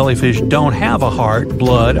since jellyfish don't have a heart,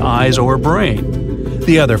 blood, eyes, or brain.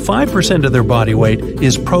 The other 5% of their body weight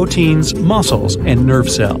is proteins, muscles, and nerve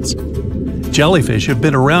cells. Jellyfish have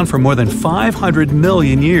been around for more than 500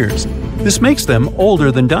 million years. This makes them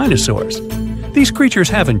older than dinosaurs. These creatures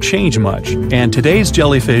haven't changed much, and today's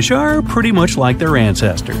jellyfish are pretty much like their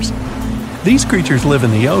ancestors. These creatures live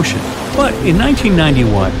in the ocean, but in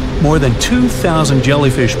 1991, more than 2,000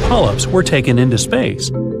 jellyfish polyps were taken into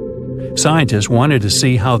space. Scientists wanted to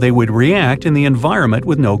see how they would react in the environment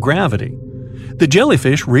with no gravity. The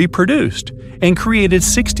jellyfish reproduced and created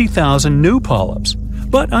 60,000 new polyps,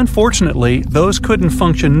 but unfortunately, those couldn't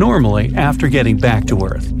function normally after getting back to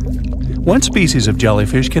Earth. One species of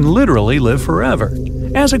jellyfish can literally live forever.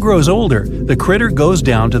 As it grows older, the critter goes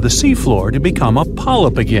down to the seafloor to become a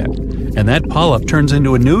polyp again, and that polyp turns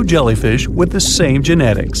into a new jellyfish with the same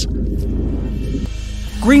genetics.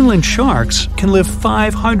 Greenland sharks can live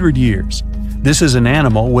 500 years. This is an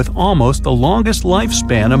animal with almost the longest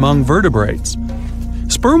lifespan among vertebrates.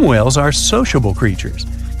 Sperm whales are sociable creatures.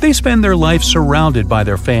 They spend their life surrounded by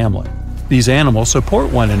their family. These animals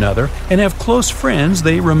support one another and have close friends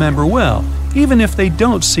they remember well, even if they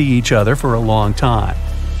don't see each other for a long time.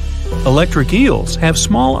 Electric eels have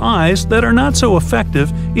small eyes that are not so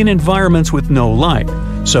effective in environments with no light,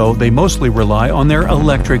 so they mostly rely on their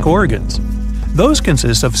electric organs. Those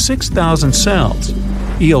consist of 6,000 cells.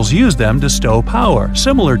 Eels use them to stow power,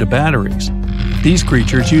 similar to batteries. These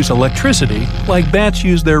creatures use electricity like bats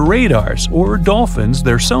use their radars or dolphins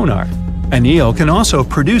their sonar. An eel can also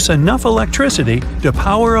produce enough electricity to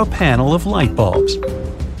power a panel of light bulbs.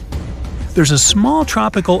 There's a small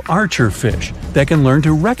tropical archer fish that can learn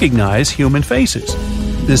to recognize human faces.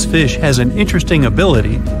 This fish has an interesting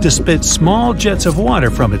ability to spit small jets of water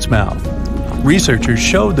from its mouth. Researchers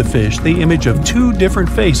showed the fish the image of two different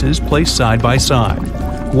faces placed side by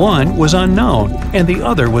side. One was unknown and the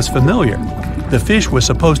other was familiar. The fish was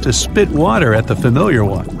supposed to spit water at the familiar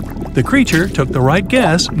one. The creature took the right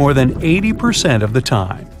guess more than 80% of the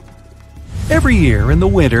time. Every year in the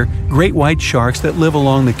winter, great white sharks that live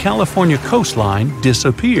along the California coastline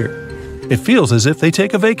disappear. It feels as if they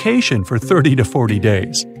take a vacation for 30 to 40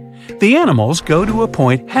 days. The animals go to a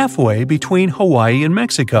point halfway between Hawaii and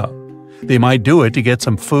Mexico. They might do it to get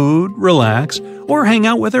some food, relax, or hang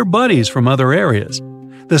out with their buddies from other areas.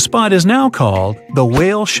 The spot is now called the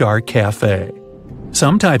Whale Shark Cafe.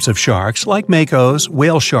 Some types of sharks, like makos,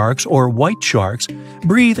 whale sharks, or white sharks,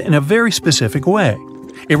 breathe in a very specific way.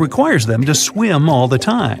 It requires them to swim all the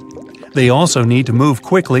time. They also need to move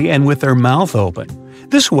quickly and with their mouth open.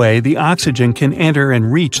 This way, the oxygen can enter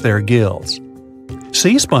and reach their gills.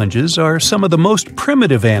 Sea sponges are some of the most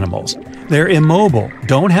primitive animals. They're immobile,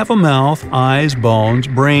 don't have a mouth, eyes, bones,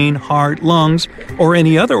 brain, heart, lungs, or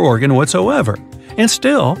any other organ whatsoever, and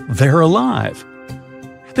still, they're alive.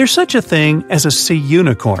 There's such a thing as a sea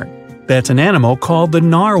unicorn. That's an animal called the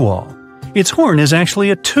narwhal. Its horn is actually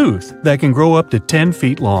a tooth that can grow up to 10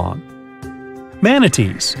 feet long.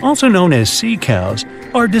 Manatees, also known as sea cows,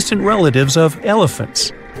 are distant relatives of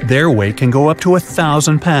elephants. Their weight can go up to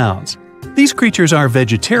 1,000 pounds. These creatures are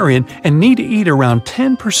vegetarian and need to eat around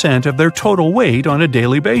 10% of their total weight on a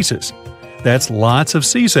daily basis. That's lots of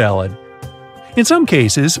sea salad. In some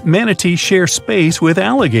cases, manatees share space with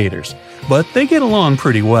alligators, but they get along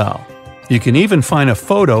pretty well. You can even find a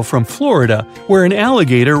photo from Florida where an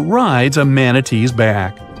alligator rides a manatee's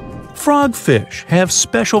back. Frogfish have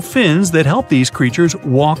special fins that help these creatures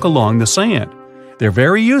walk along the sand. They're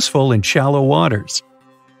very useful in shallow waters.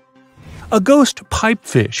 A ghost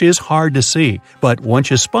pipefish is hard to see, but once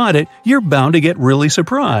you spot it, you're bound to get really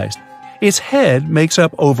surprised. Its head makes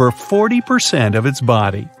up over 40% of its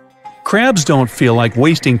body. Crabs don't feel like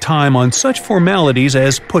wasting time on such formalities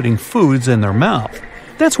as putting foods in their mouth.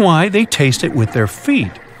 That's why they taste it with their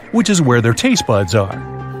feet, which is where their taste buds are.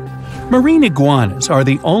 Marine iguanas are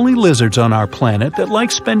the only lizards on our planet that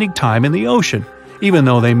like spending time in the ocean, even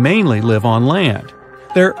though they mainly live on land.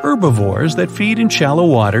 They're herbivores that feed in shallow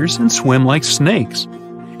waters and swim like snakes.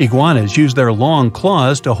 Iguanas use their long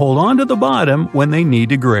claws to hold onto the bottom when they need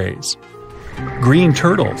to graze. Green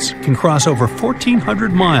turtles can cross over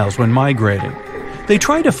 1,400 miles when migrating. They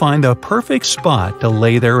try to find the perfect spot to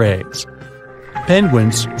lay their eggs.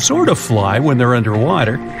 Penguins sort of fly when they're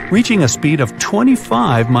underwater, reaching a speed of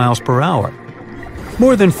 25 miles per hour.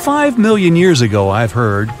 More than 5 million years ago, I've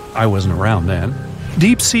heard, I wasn't around then,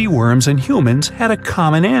 deep sea worms and humans had a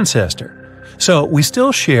common ancestor. So we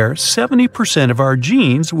still share 70% of our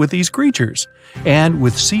genes with these creatures, and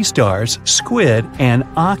with sea stars, squid, and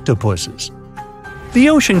octopuses. The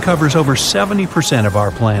ocean covers over 70% of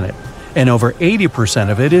our planet, and over 80%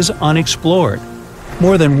 of it is unexplored.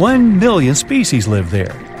 More than 1 million species live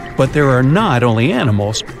there. But there are not only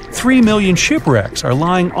animals, 3 million shipwrecks are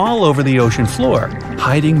lying all over the ocean floor,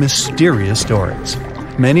 hiding mysterious stories.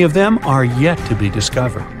 Many of them are yet to be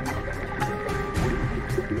discovered.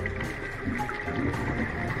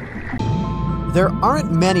 There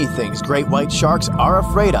aren't many things great white sharks are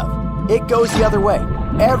afraid of. It goes the other way.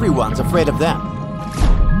 Everyone's afraid of them.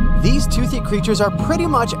 These toothy creatures are pretty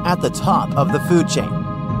much at the top of the food chain.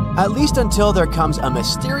 At least until there comes a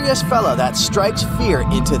mysterious fella that strikes fear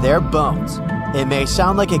into their bones. It may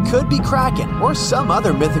sound like it could be Kraken or some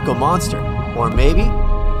other mythical monster. Or maybe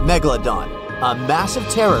Megalodon, a massive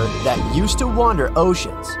terror that used to wander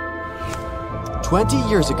oceans. 20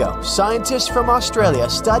 years ago, scientists from Australia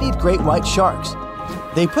studied great white sharks.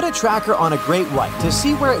 They put a tracker on a great white to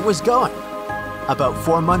see where it was going. About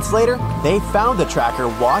 4 months later, they found the tracker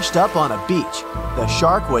washed up on a beach. The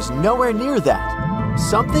shark was nowhere near that.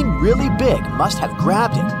 Something really big must have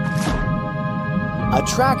grabbed it. A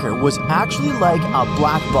tracker was actually like a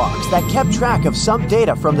black box that kept track of some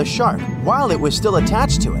data from the shark while it was still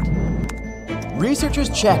attached to it. Researchers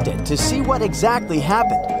checked it to see what exactly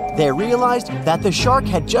happened. They realized that the shark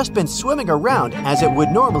had just been swimming around as it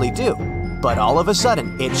would normally do, but all of a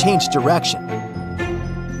sudden it changed direction.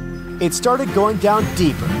 It started going down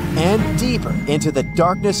deeper and deeper into the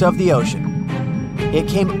darkness of the ocean. It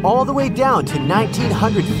came all the way down to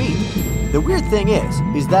 1,900 feet. The weird thing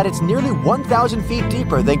is that it's nearly 1,000 feet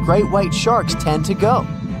deeper than great white sharks tend to go.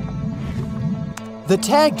 The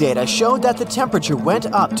tag data showed that the temperature went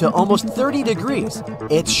up to almost 30 degrees.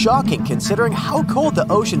 It's shocking considering how cold the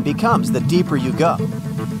ocean becomes the deeper you go.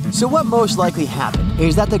 So what most likely happened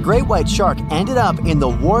is that the great white shark ended up in the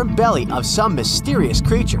warm belly of some mysterious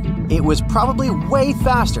creature. It was probably way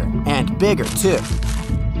faster and bigger too.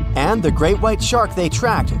 And the great white shark they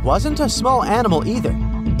tracked wasn't a small animal either.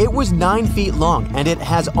 It was 9 feet long and it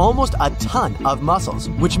has almost a ton of muscles,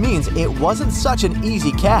 which means it wasn't such an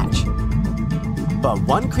easy catch. But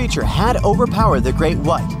one creature had overpowered the great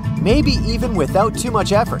white, maybe even without too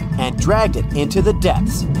much effort, and dragged it into the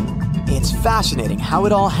depths. It's fascinating how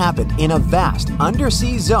it all happened in a vast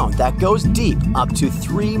undersea zone that goes deep up to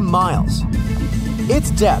 3 miles.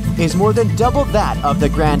 Its depth is more than double that of the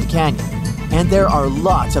Grand Canyon, and there are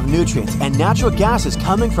lots of nutrients and natural gases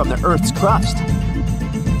coming from the Earth's crust.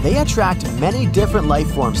 They attract many different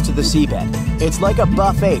life forms to the seabed. It's like a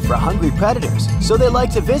buffet for hungry predators, so they like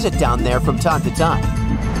to visit down there from time to time.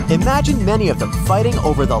 Imagine many of them fighting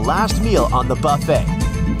over the last meal on the buffet.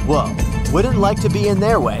 Whoa, wouldn't like to be in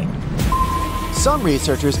their way. Some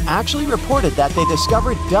researchers actually reported that they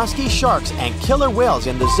discovered dusky sharks and killer whales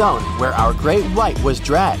in the zone where our great white was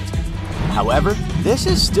dragged. However, this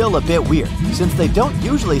is still a bit weird, since they don't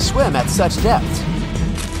usually swim at such depths.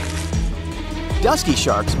 Dusky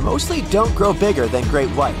sharks mostly don't grow bigger than great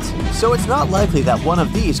whites, so it's not likely that one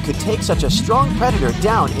of these could take such a strong predator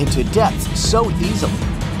down into depths so easily.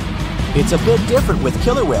 It's a bit different with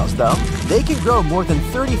killer whales though. They can grow more than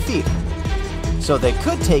 30 feet, so they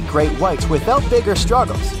could take great whites without bigger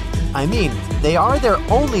struggles. I mean, they are their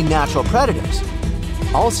only natural predators.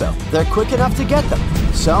 Also, they're quick enough to get them,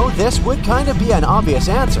 so this would kind of be an obvious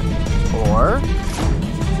answer. Or,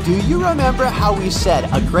 do you remember how we said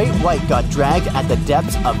a great white got dragged at the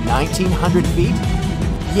depths of 1,900 feet?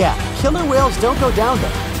 Yeah, killer whales don't go down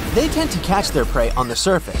there. They tend to catch their prey on the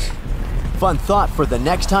surface. Fun thought for the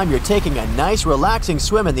next time you're taking a nice relaxing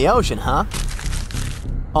swim in the ocean, huh?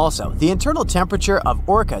 Also, the internal temperature of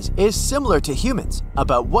orcas is similar to humans,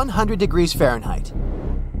 about 100 degrees Fahrenheit.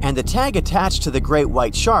 And the tag attached to the great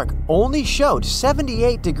white shark only showed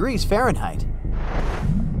 78 degrees Fahrenheit.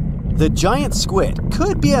 The giant squid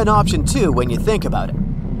could be an option too when you think about it.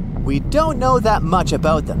 We don't know that much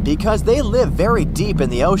about them because they live very deep in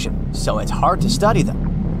the ocean, so it's hard to study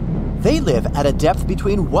them. They live at a depth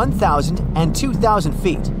between 1,000 and 2,000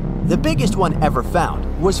 feet. The biggest one ever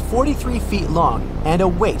found was 43 feet long and a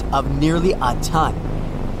weight of nearly a ton.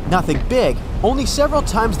 Nothing big, only several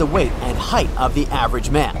times the weight and height of the average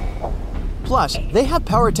man. Plus, they have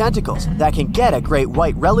power tentacles that can get a great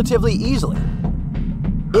white relatively easily.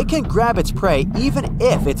 It can grab its prey even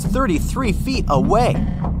if it's 33 feet away.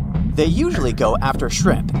 They usually go after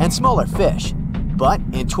shrimp and smaller fish. But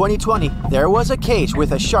in 2020, there was a case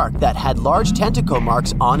with a shark that had large tentacle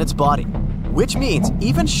marks on its body, which means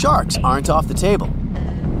even sharks aren't off the table.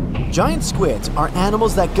 Giant squids are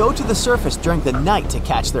animals that go to the surface during the night to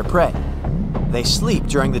catch their prey. They sleep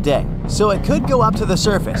during the day, so it could go up to the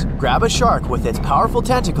surface, grab a shark with its powerful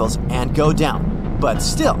tentacles, and go down. But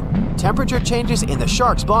still, temperature changes in the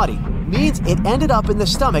shark's body means it ended up in the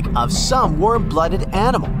stomach of some warm-blooded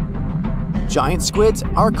animal. Giant squids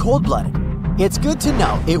are cold-blooded. It's good to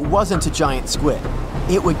know it wasn't a giant squid.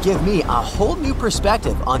 It would give me a whole new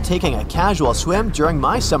perspective on taking a casual swim during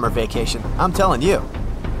my summer vacation, I'm telling you.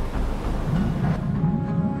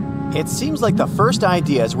 It seems like the first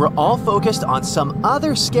ideas were all focused on some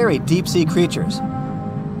other scary deep-sea creatures.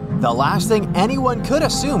 The last thing anyone could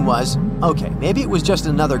assume was, okay, maybe it was just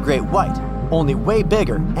another great white, only way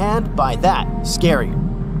bigger and, by that, scarier.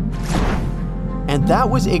 And that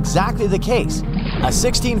was exactly the case, a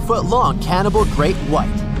 16-foot-long cannibal great white.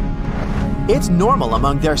 It's normal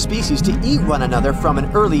among their species to eat one another from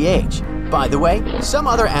an early age. By the way, some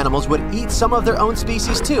other animals would eat some of their own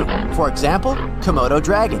species too. For example, Komodo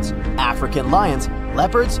dragons, African lions,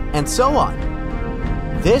 leopards, and so on.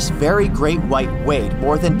 This very great white weighed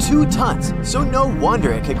more than 2 tons, so no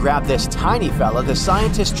wonder it could grab this tiny fella the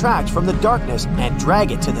scientists tracked from the darkness and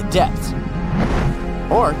drag it to the depths.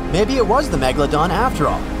 Or maybe it was the megalodon after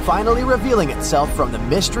all, finally revealing itself from the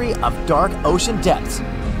mystery of dark ocean depths.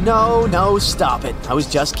 No, stop it. I was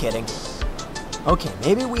just kidding. Okay,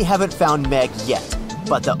 maybe we haven't found Meg yet,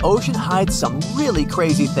 but the ocean hides some really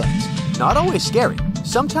crazy things. Not always scary,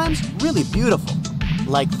 sometimes really beautiful.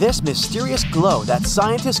 Like this mysterious glow that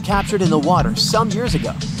scientists captured in the water some years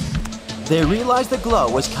ago. They realized the glow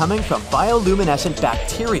was coming from bioluminescent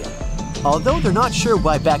bacteria. Although they're not sure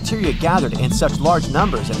why bacteria gathered in such large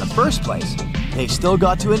numbers in the first place, they still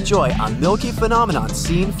got to enjoy a milky phenomenon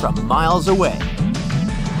seen from miles away.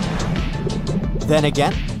 Then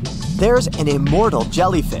again, there's an immortal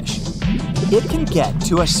jellyfish. It can get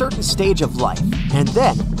to a certain stage of life and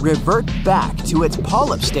then revert back to its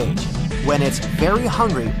polyp stage when it's very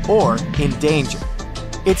hungry or in danger.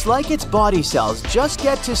 It's like its body cells just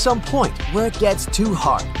get to some point where it gets too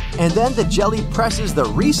hard, and then the jelly presses the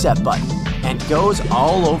reset button and goes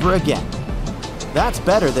all over again. That's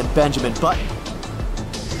better than Benjamin Button.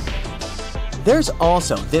 There's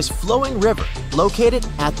also this flowing river located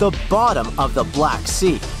at the bottom of the Black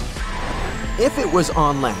Sea. If it was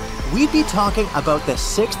on land, we'd be talking about the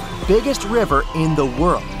 6th biggest river in the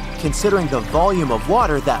world, considering the volume of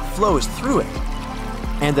water that flows through it.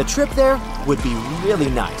 And the trip there would be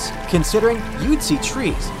really nice, considering you'd see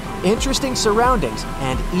trees, interesting surroundings,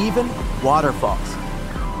 and even waterfalls.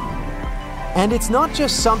 And it's not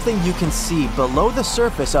just something you can see below the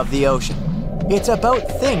surface of the ocean. It's about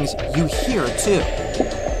things you hear too.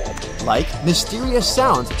 Like mysterious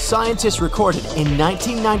sounds scientists recorded in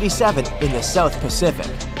 1997 in the South Pacific.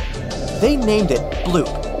 They named it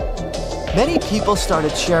Bloop. Many people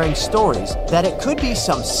started sharing stories that it could be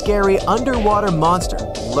some scary underwater monster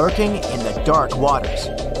lurking in the dark waters.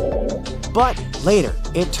 But later,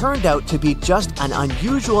 it turned out to be just an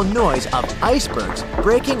unusual noise of icebergs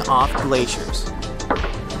breaking off glaciers.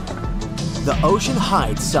 The ocean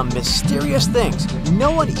hides some mysterious things no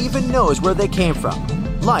one even knows where they came from.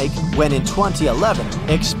 Like when in 2011,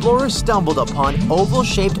 explorers stumbled upon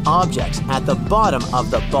oval-shaped objects at the bottom of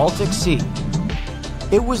the Baltic Sea.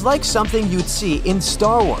 It was like something you'd see in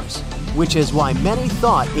Star Wars, which is why many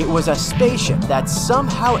thought it was a spaceship that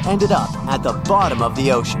somehow ended up at the bottom of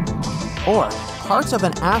the ocean, or parts of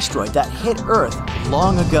an asteroid that hit Earth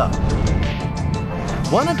long ago.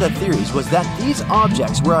 One of the theories was that these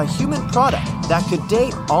objects were a human product that could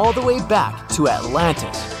date all the way back to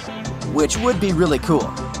Atlantis, which would be really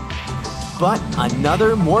cool. But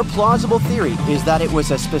another, more plausible theory is that it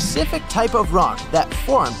was a specific type of rock that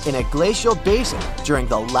formed in a glacial basin during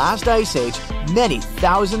the last ice age many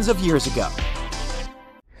thousands of years ago.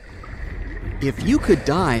 If you could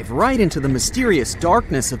dive right into the mysterious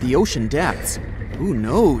darkness of the ocean depths, who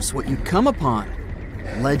knows what you'd come upon?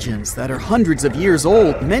 Legends that are hundreds of years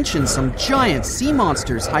old mention some giant sea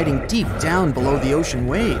monsters hiding deep down below the ocean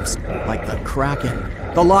waves, like the Kraken,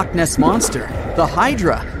 the Loch Ness Monster, the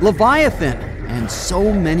Hydra, Leviathan, and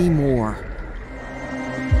so many more.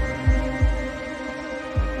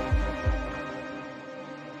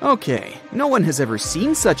 Okay, no one has ever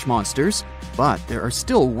seen such monsters, but there are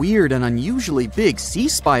still weird and unusually big sea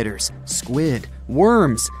spiders, squid,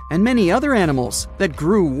 worms, and many other animals that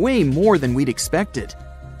grew way more than we'd expected.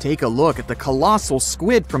 Take a look at the colossal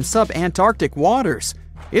squid from sub-Antarctic waters.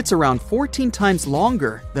 It's around 14 times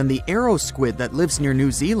longer than the arrow squid that lives near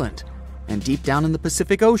New Zealand. And deep down in the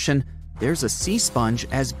Pacific Ocean, there's a sea sponge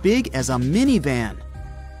as big as a minivan.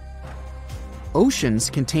 Oceans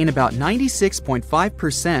contain about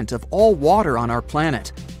 96.5% of all water on our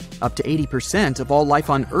planet. Up to 80% of all life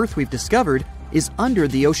on Earth we've discovered is under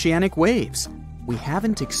the oceanic waves. We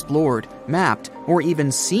haven't explored, mapped, or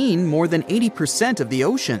even seen more than 80% of the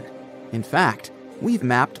ocean. In fact, we've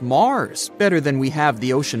mapped Mars better than we have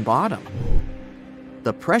the ocean bottom.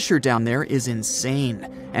 The pressure down there is insane,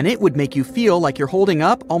 and it would make you feel like you're holding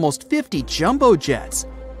up almost 50 jumbo jets.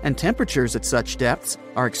 And temperatures at such depths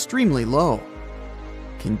are extremely low.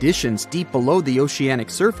 Conditions deep below the oceanic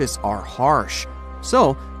surface are harsh,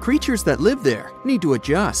 so creatures that live there need to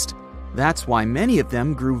adjust. That's why many of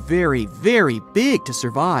them grew very, very big to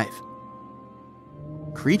survive.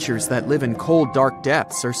 Creatures that live in cold, dark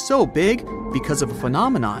depths are so big because of a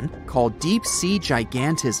phenomenon called deep sea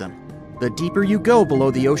gigantism. The deeper you go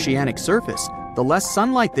below the oceanic surface, the less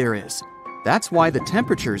sunlight there is. That's why the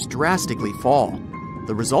temperatures drastically fall.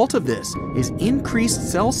 The result of this is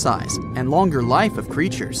increased cell size and longer life of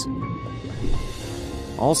creatures.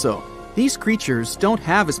 Also, these creatures don't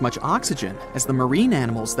have as much oxygen as the marine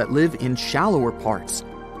animals that live in shallower parts,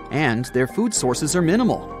 and their food sources are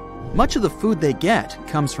minimal. Much of the food they get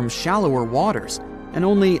comes from shallower waters, and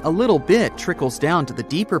only a little bit trickles down to the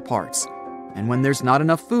deeper parts. And when there's not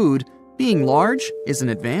enough food, being large is an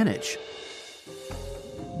advantage.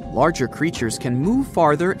 Larger creatures can move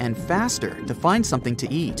farther and faster to find something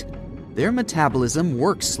to eat. Their metabolism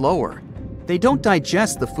works slower. They don't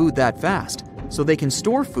digest the food that fast, so they can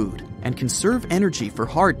store food and conserve energy for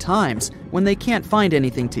hard times when they can't find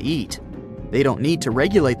anything to eat. They don't need to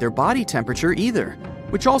regulate their body temperature either,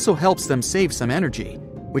 which also helps them save some energy,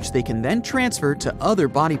 which they can then transfer to other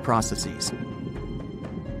body processes.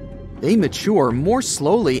 They mature more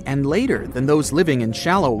slowly and later than those living in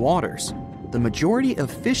shallow waters. The majority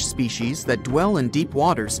of fish species that dwell in deep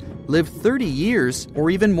waters live 30 years or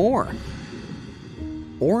even more.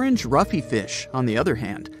 Orange ruffy fish, on the other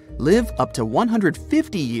hand, live up to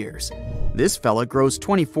 150 years. This fella grows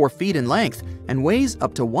 24 feet in length and weighs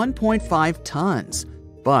up to 1.5 tons.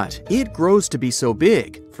 But it grows to be so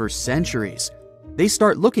big for centuries. They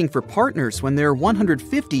start looking for partners when they're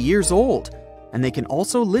 150 years old, and they can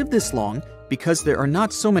also live this long because there are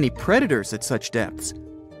not so many predators at such depths.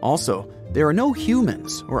 Also, there are no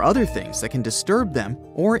humans or other things that can disturb them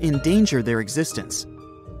or endanger their existence.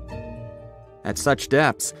 At such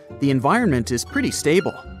depths, the environment is pretty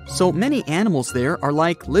stable, so many animals there are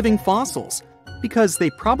like living fossils because they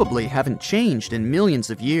probably haven't changed in millions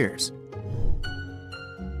of years.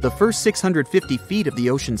 The first 650 feet of the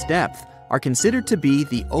ocean's depth are considered to be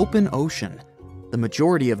the open ocean. The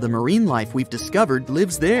majority of the marine life we've discovered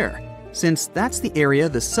lives there, since that's the area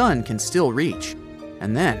the sun can still reach.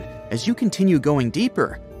 And then, as you continue going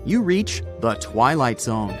deeper, you reach the twilight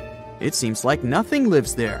zone. It seems like nothing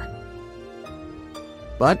lives there.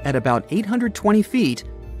 But at about 820 feet,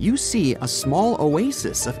 you see a small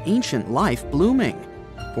oasis of ancient life blooming.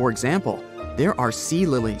 For example, there are sea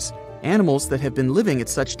lilies, animals that have been living at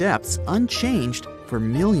such depths unchanged for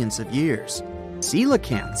millions of years.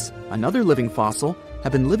 Coelacanths, another living fossil,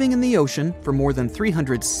 have been living in the ocean for more than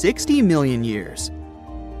 360 million years.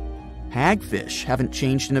 Hagfish haven't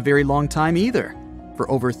changed in a very long time either, for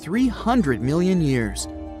over 300 million years.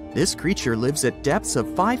 This creature lives at depths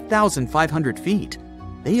of 5,500 feet.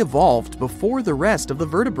 They evolved before the rest of the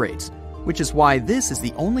vertebrates, which is why this is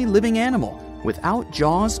the only living animal without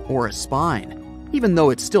jaws or a spine, even though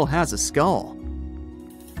it still has a skull.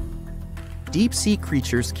 Deep-sea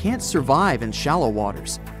creatures can't survive in shallow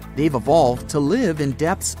waters. They've evolved to live in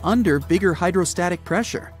depths under bigger hydrostatic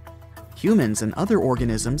pressure. Humans and other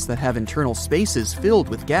organisms that have internal spaces filled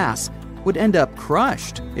with gas would end up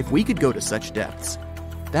crushed if we could go to such depths.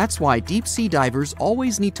 That's why deep-sea divers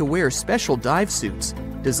always need to wear special dive suits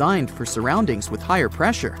designed for surroundings with higher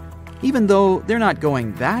pressure, even though they're not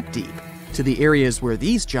going that deep to the areas where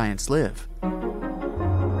these giants live.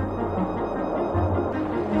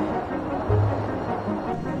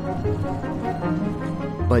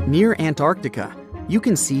 But near Antarctica, you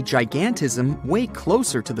can see gigantism way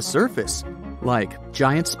closer to the surface, like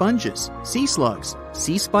giant sponges, sea slugs,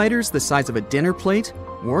 sea spiders the size of a dinner plate,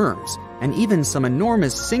 worms, and even some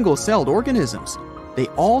enormous single-celled organisms. They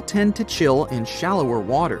all tend to chill in shallower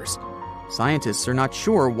waters. Scientists are not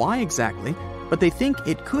sure why exactly, but they think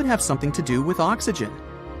it could have something to do with oxygen.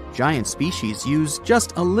 Giant species use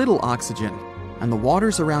just a little oxygen, and the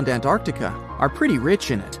waters around Antarctica are pretty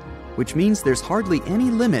rich in it, which means there's hardly any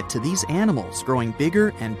limit to these animals growing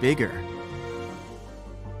bigger and bigger.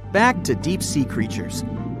 Back to deep-sea creatures.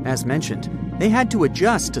 As mentioned, they had to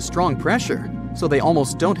adjust to strong pressure, so they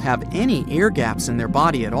almost don't have any air gaps in their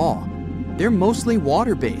body at all. They're mostly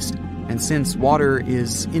water-based, and since water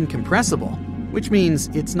is incompressible, which means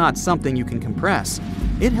it's not something you can compress,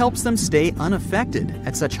 it helps them stay unaffected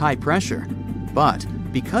at such high pressure. But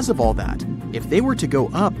because of all that, if they were to go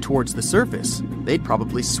up towards the surface, they'd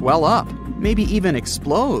probably swell up, maybe even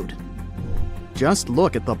explode. Just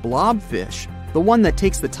look at the blobfish, the one that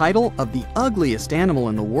takes the title of the ugliest animal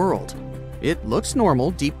in the world. It looks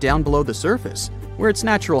normal deep down below the surface, where its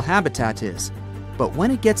natural habitat is. But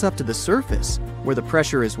when it gets up to the surface, where the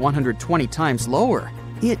pressure is 120 times lower,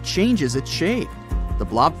 it changes its shape. The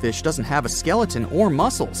blobfish doesn't have a skeleton or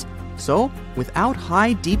muscles, so without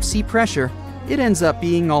high deep-sea pressure, it ends up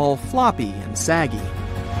being all floppy and saggy.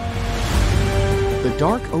 The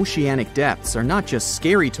dark oceanic depths are not just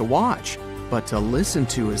scary to watch, but to listen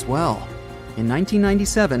to as well. In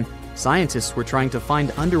 1997, scientists were trying to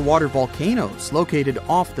find underwater volcanoes located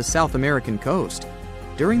off the South American coast.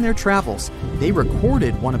 During their travels, they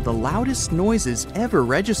recorded one of the loudest noises ever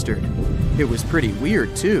registered. It was pretty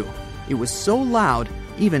weird, too. It was so loud,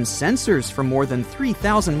 even sensors from more than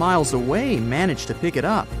 3,000 miles away managed to pick it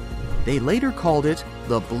up. They later called it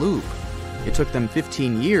the bloop. It took them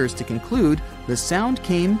 15 years to conclude the sound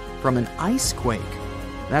came from an ice quake.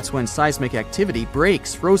 That's when seismic activity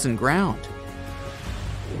breaks frozen ground.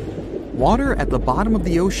 Water at the bottom of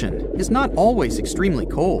the ocean is not always extremely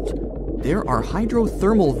cold. There are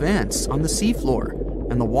hydrothermal vents on the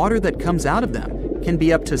seafloor, and the water that comes out of them can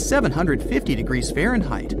be up to 750 degrees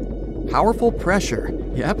Fahrenheit. Powerful pressure,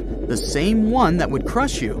 yep, the same one that would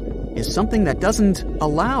crush you, is something that doesn't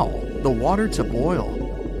allow the water to boil.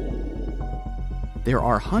 There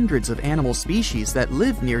are hundreds of animal species that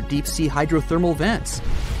live near deep-sea hydrothermal vents.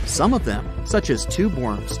 Some of them, such as tube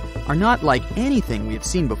worms, are not like anything we have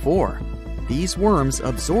seen before. These worms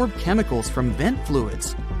absorb chemicals from vent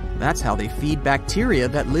fluids. That's how they feed bacteria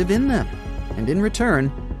that live in them. And in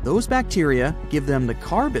return, those bacteria give them the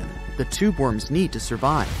carbon the tube worms need to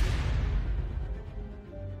survive.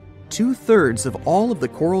 2/3 of all of the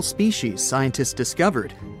coral species scientists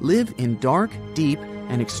discovered live in dark, deep,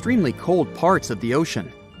 and extremely cold parts of the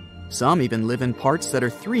ocean. Some even live in parts that are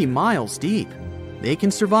 3 miles deep. They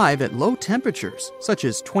can survive at low temperatures, such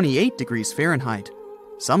as 28 degrees Fahrenheit.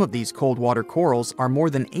 Some of these cold water corals are more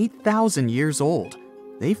than 8,000 years old.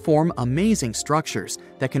 They form amazing structures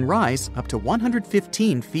that can rise up to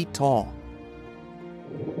 115 feet tall.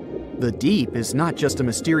 The deep is not just a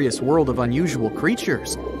mysterious world of unusual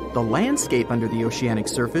creatures. The landscape under the oceanic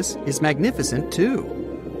surface is magnificent too.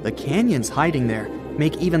 The canyons hiding there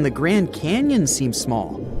make even the Grand Canyon seem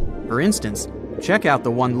small. For instance, check out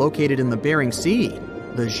the one located in the Bering Sea,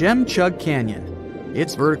 the Jemchug Canyon.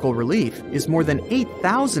 Its vertical relief is more than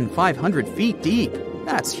 8,500 feet deep.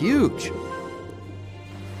 That's huge.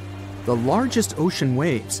 The largest ocean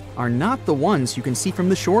waves are not the ones you can see from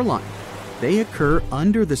the shoreline. They occur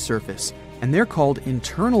under the surface, and they're called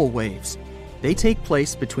internal waves. They take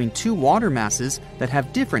place between two water masses that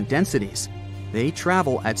have different densities. They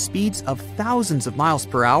travel at speeds of thousands of miles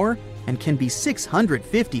per hour and can be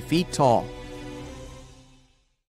 650 feet tall.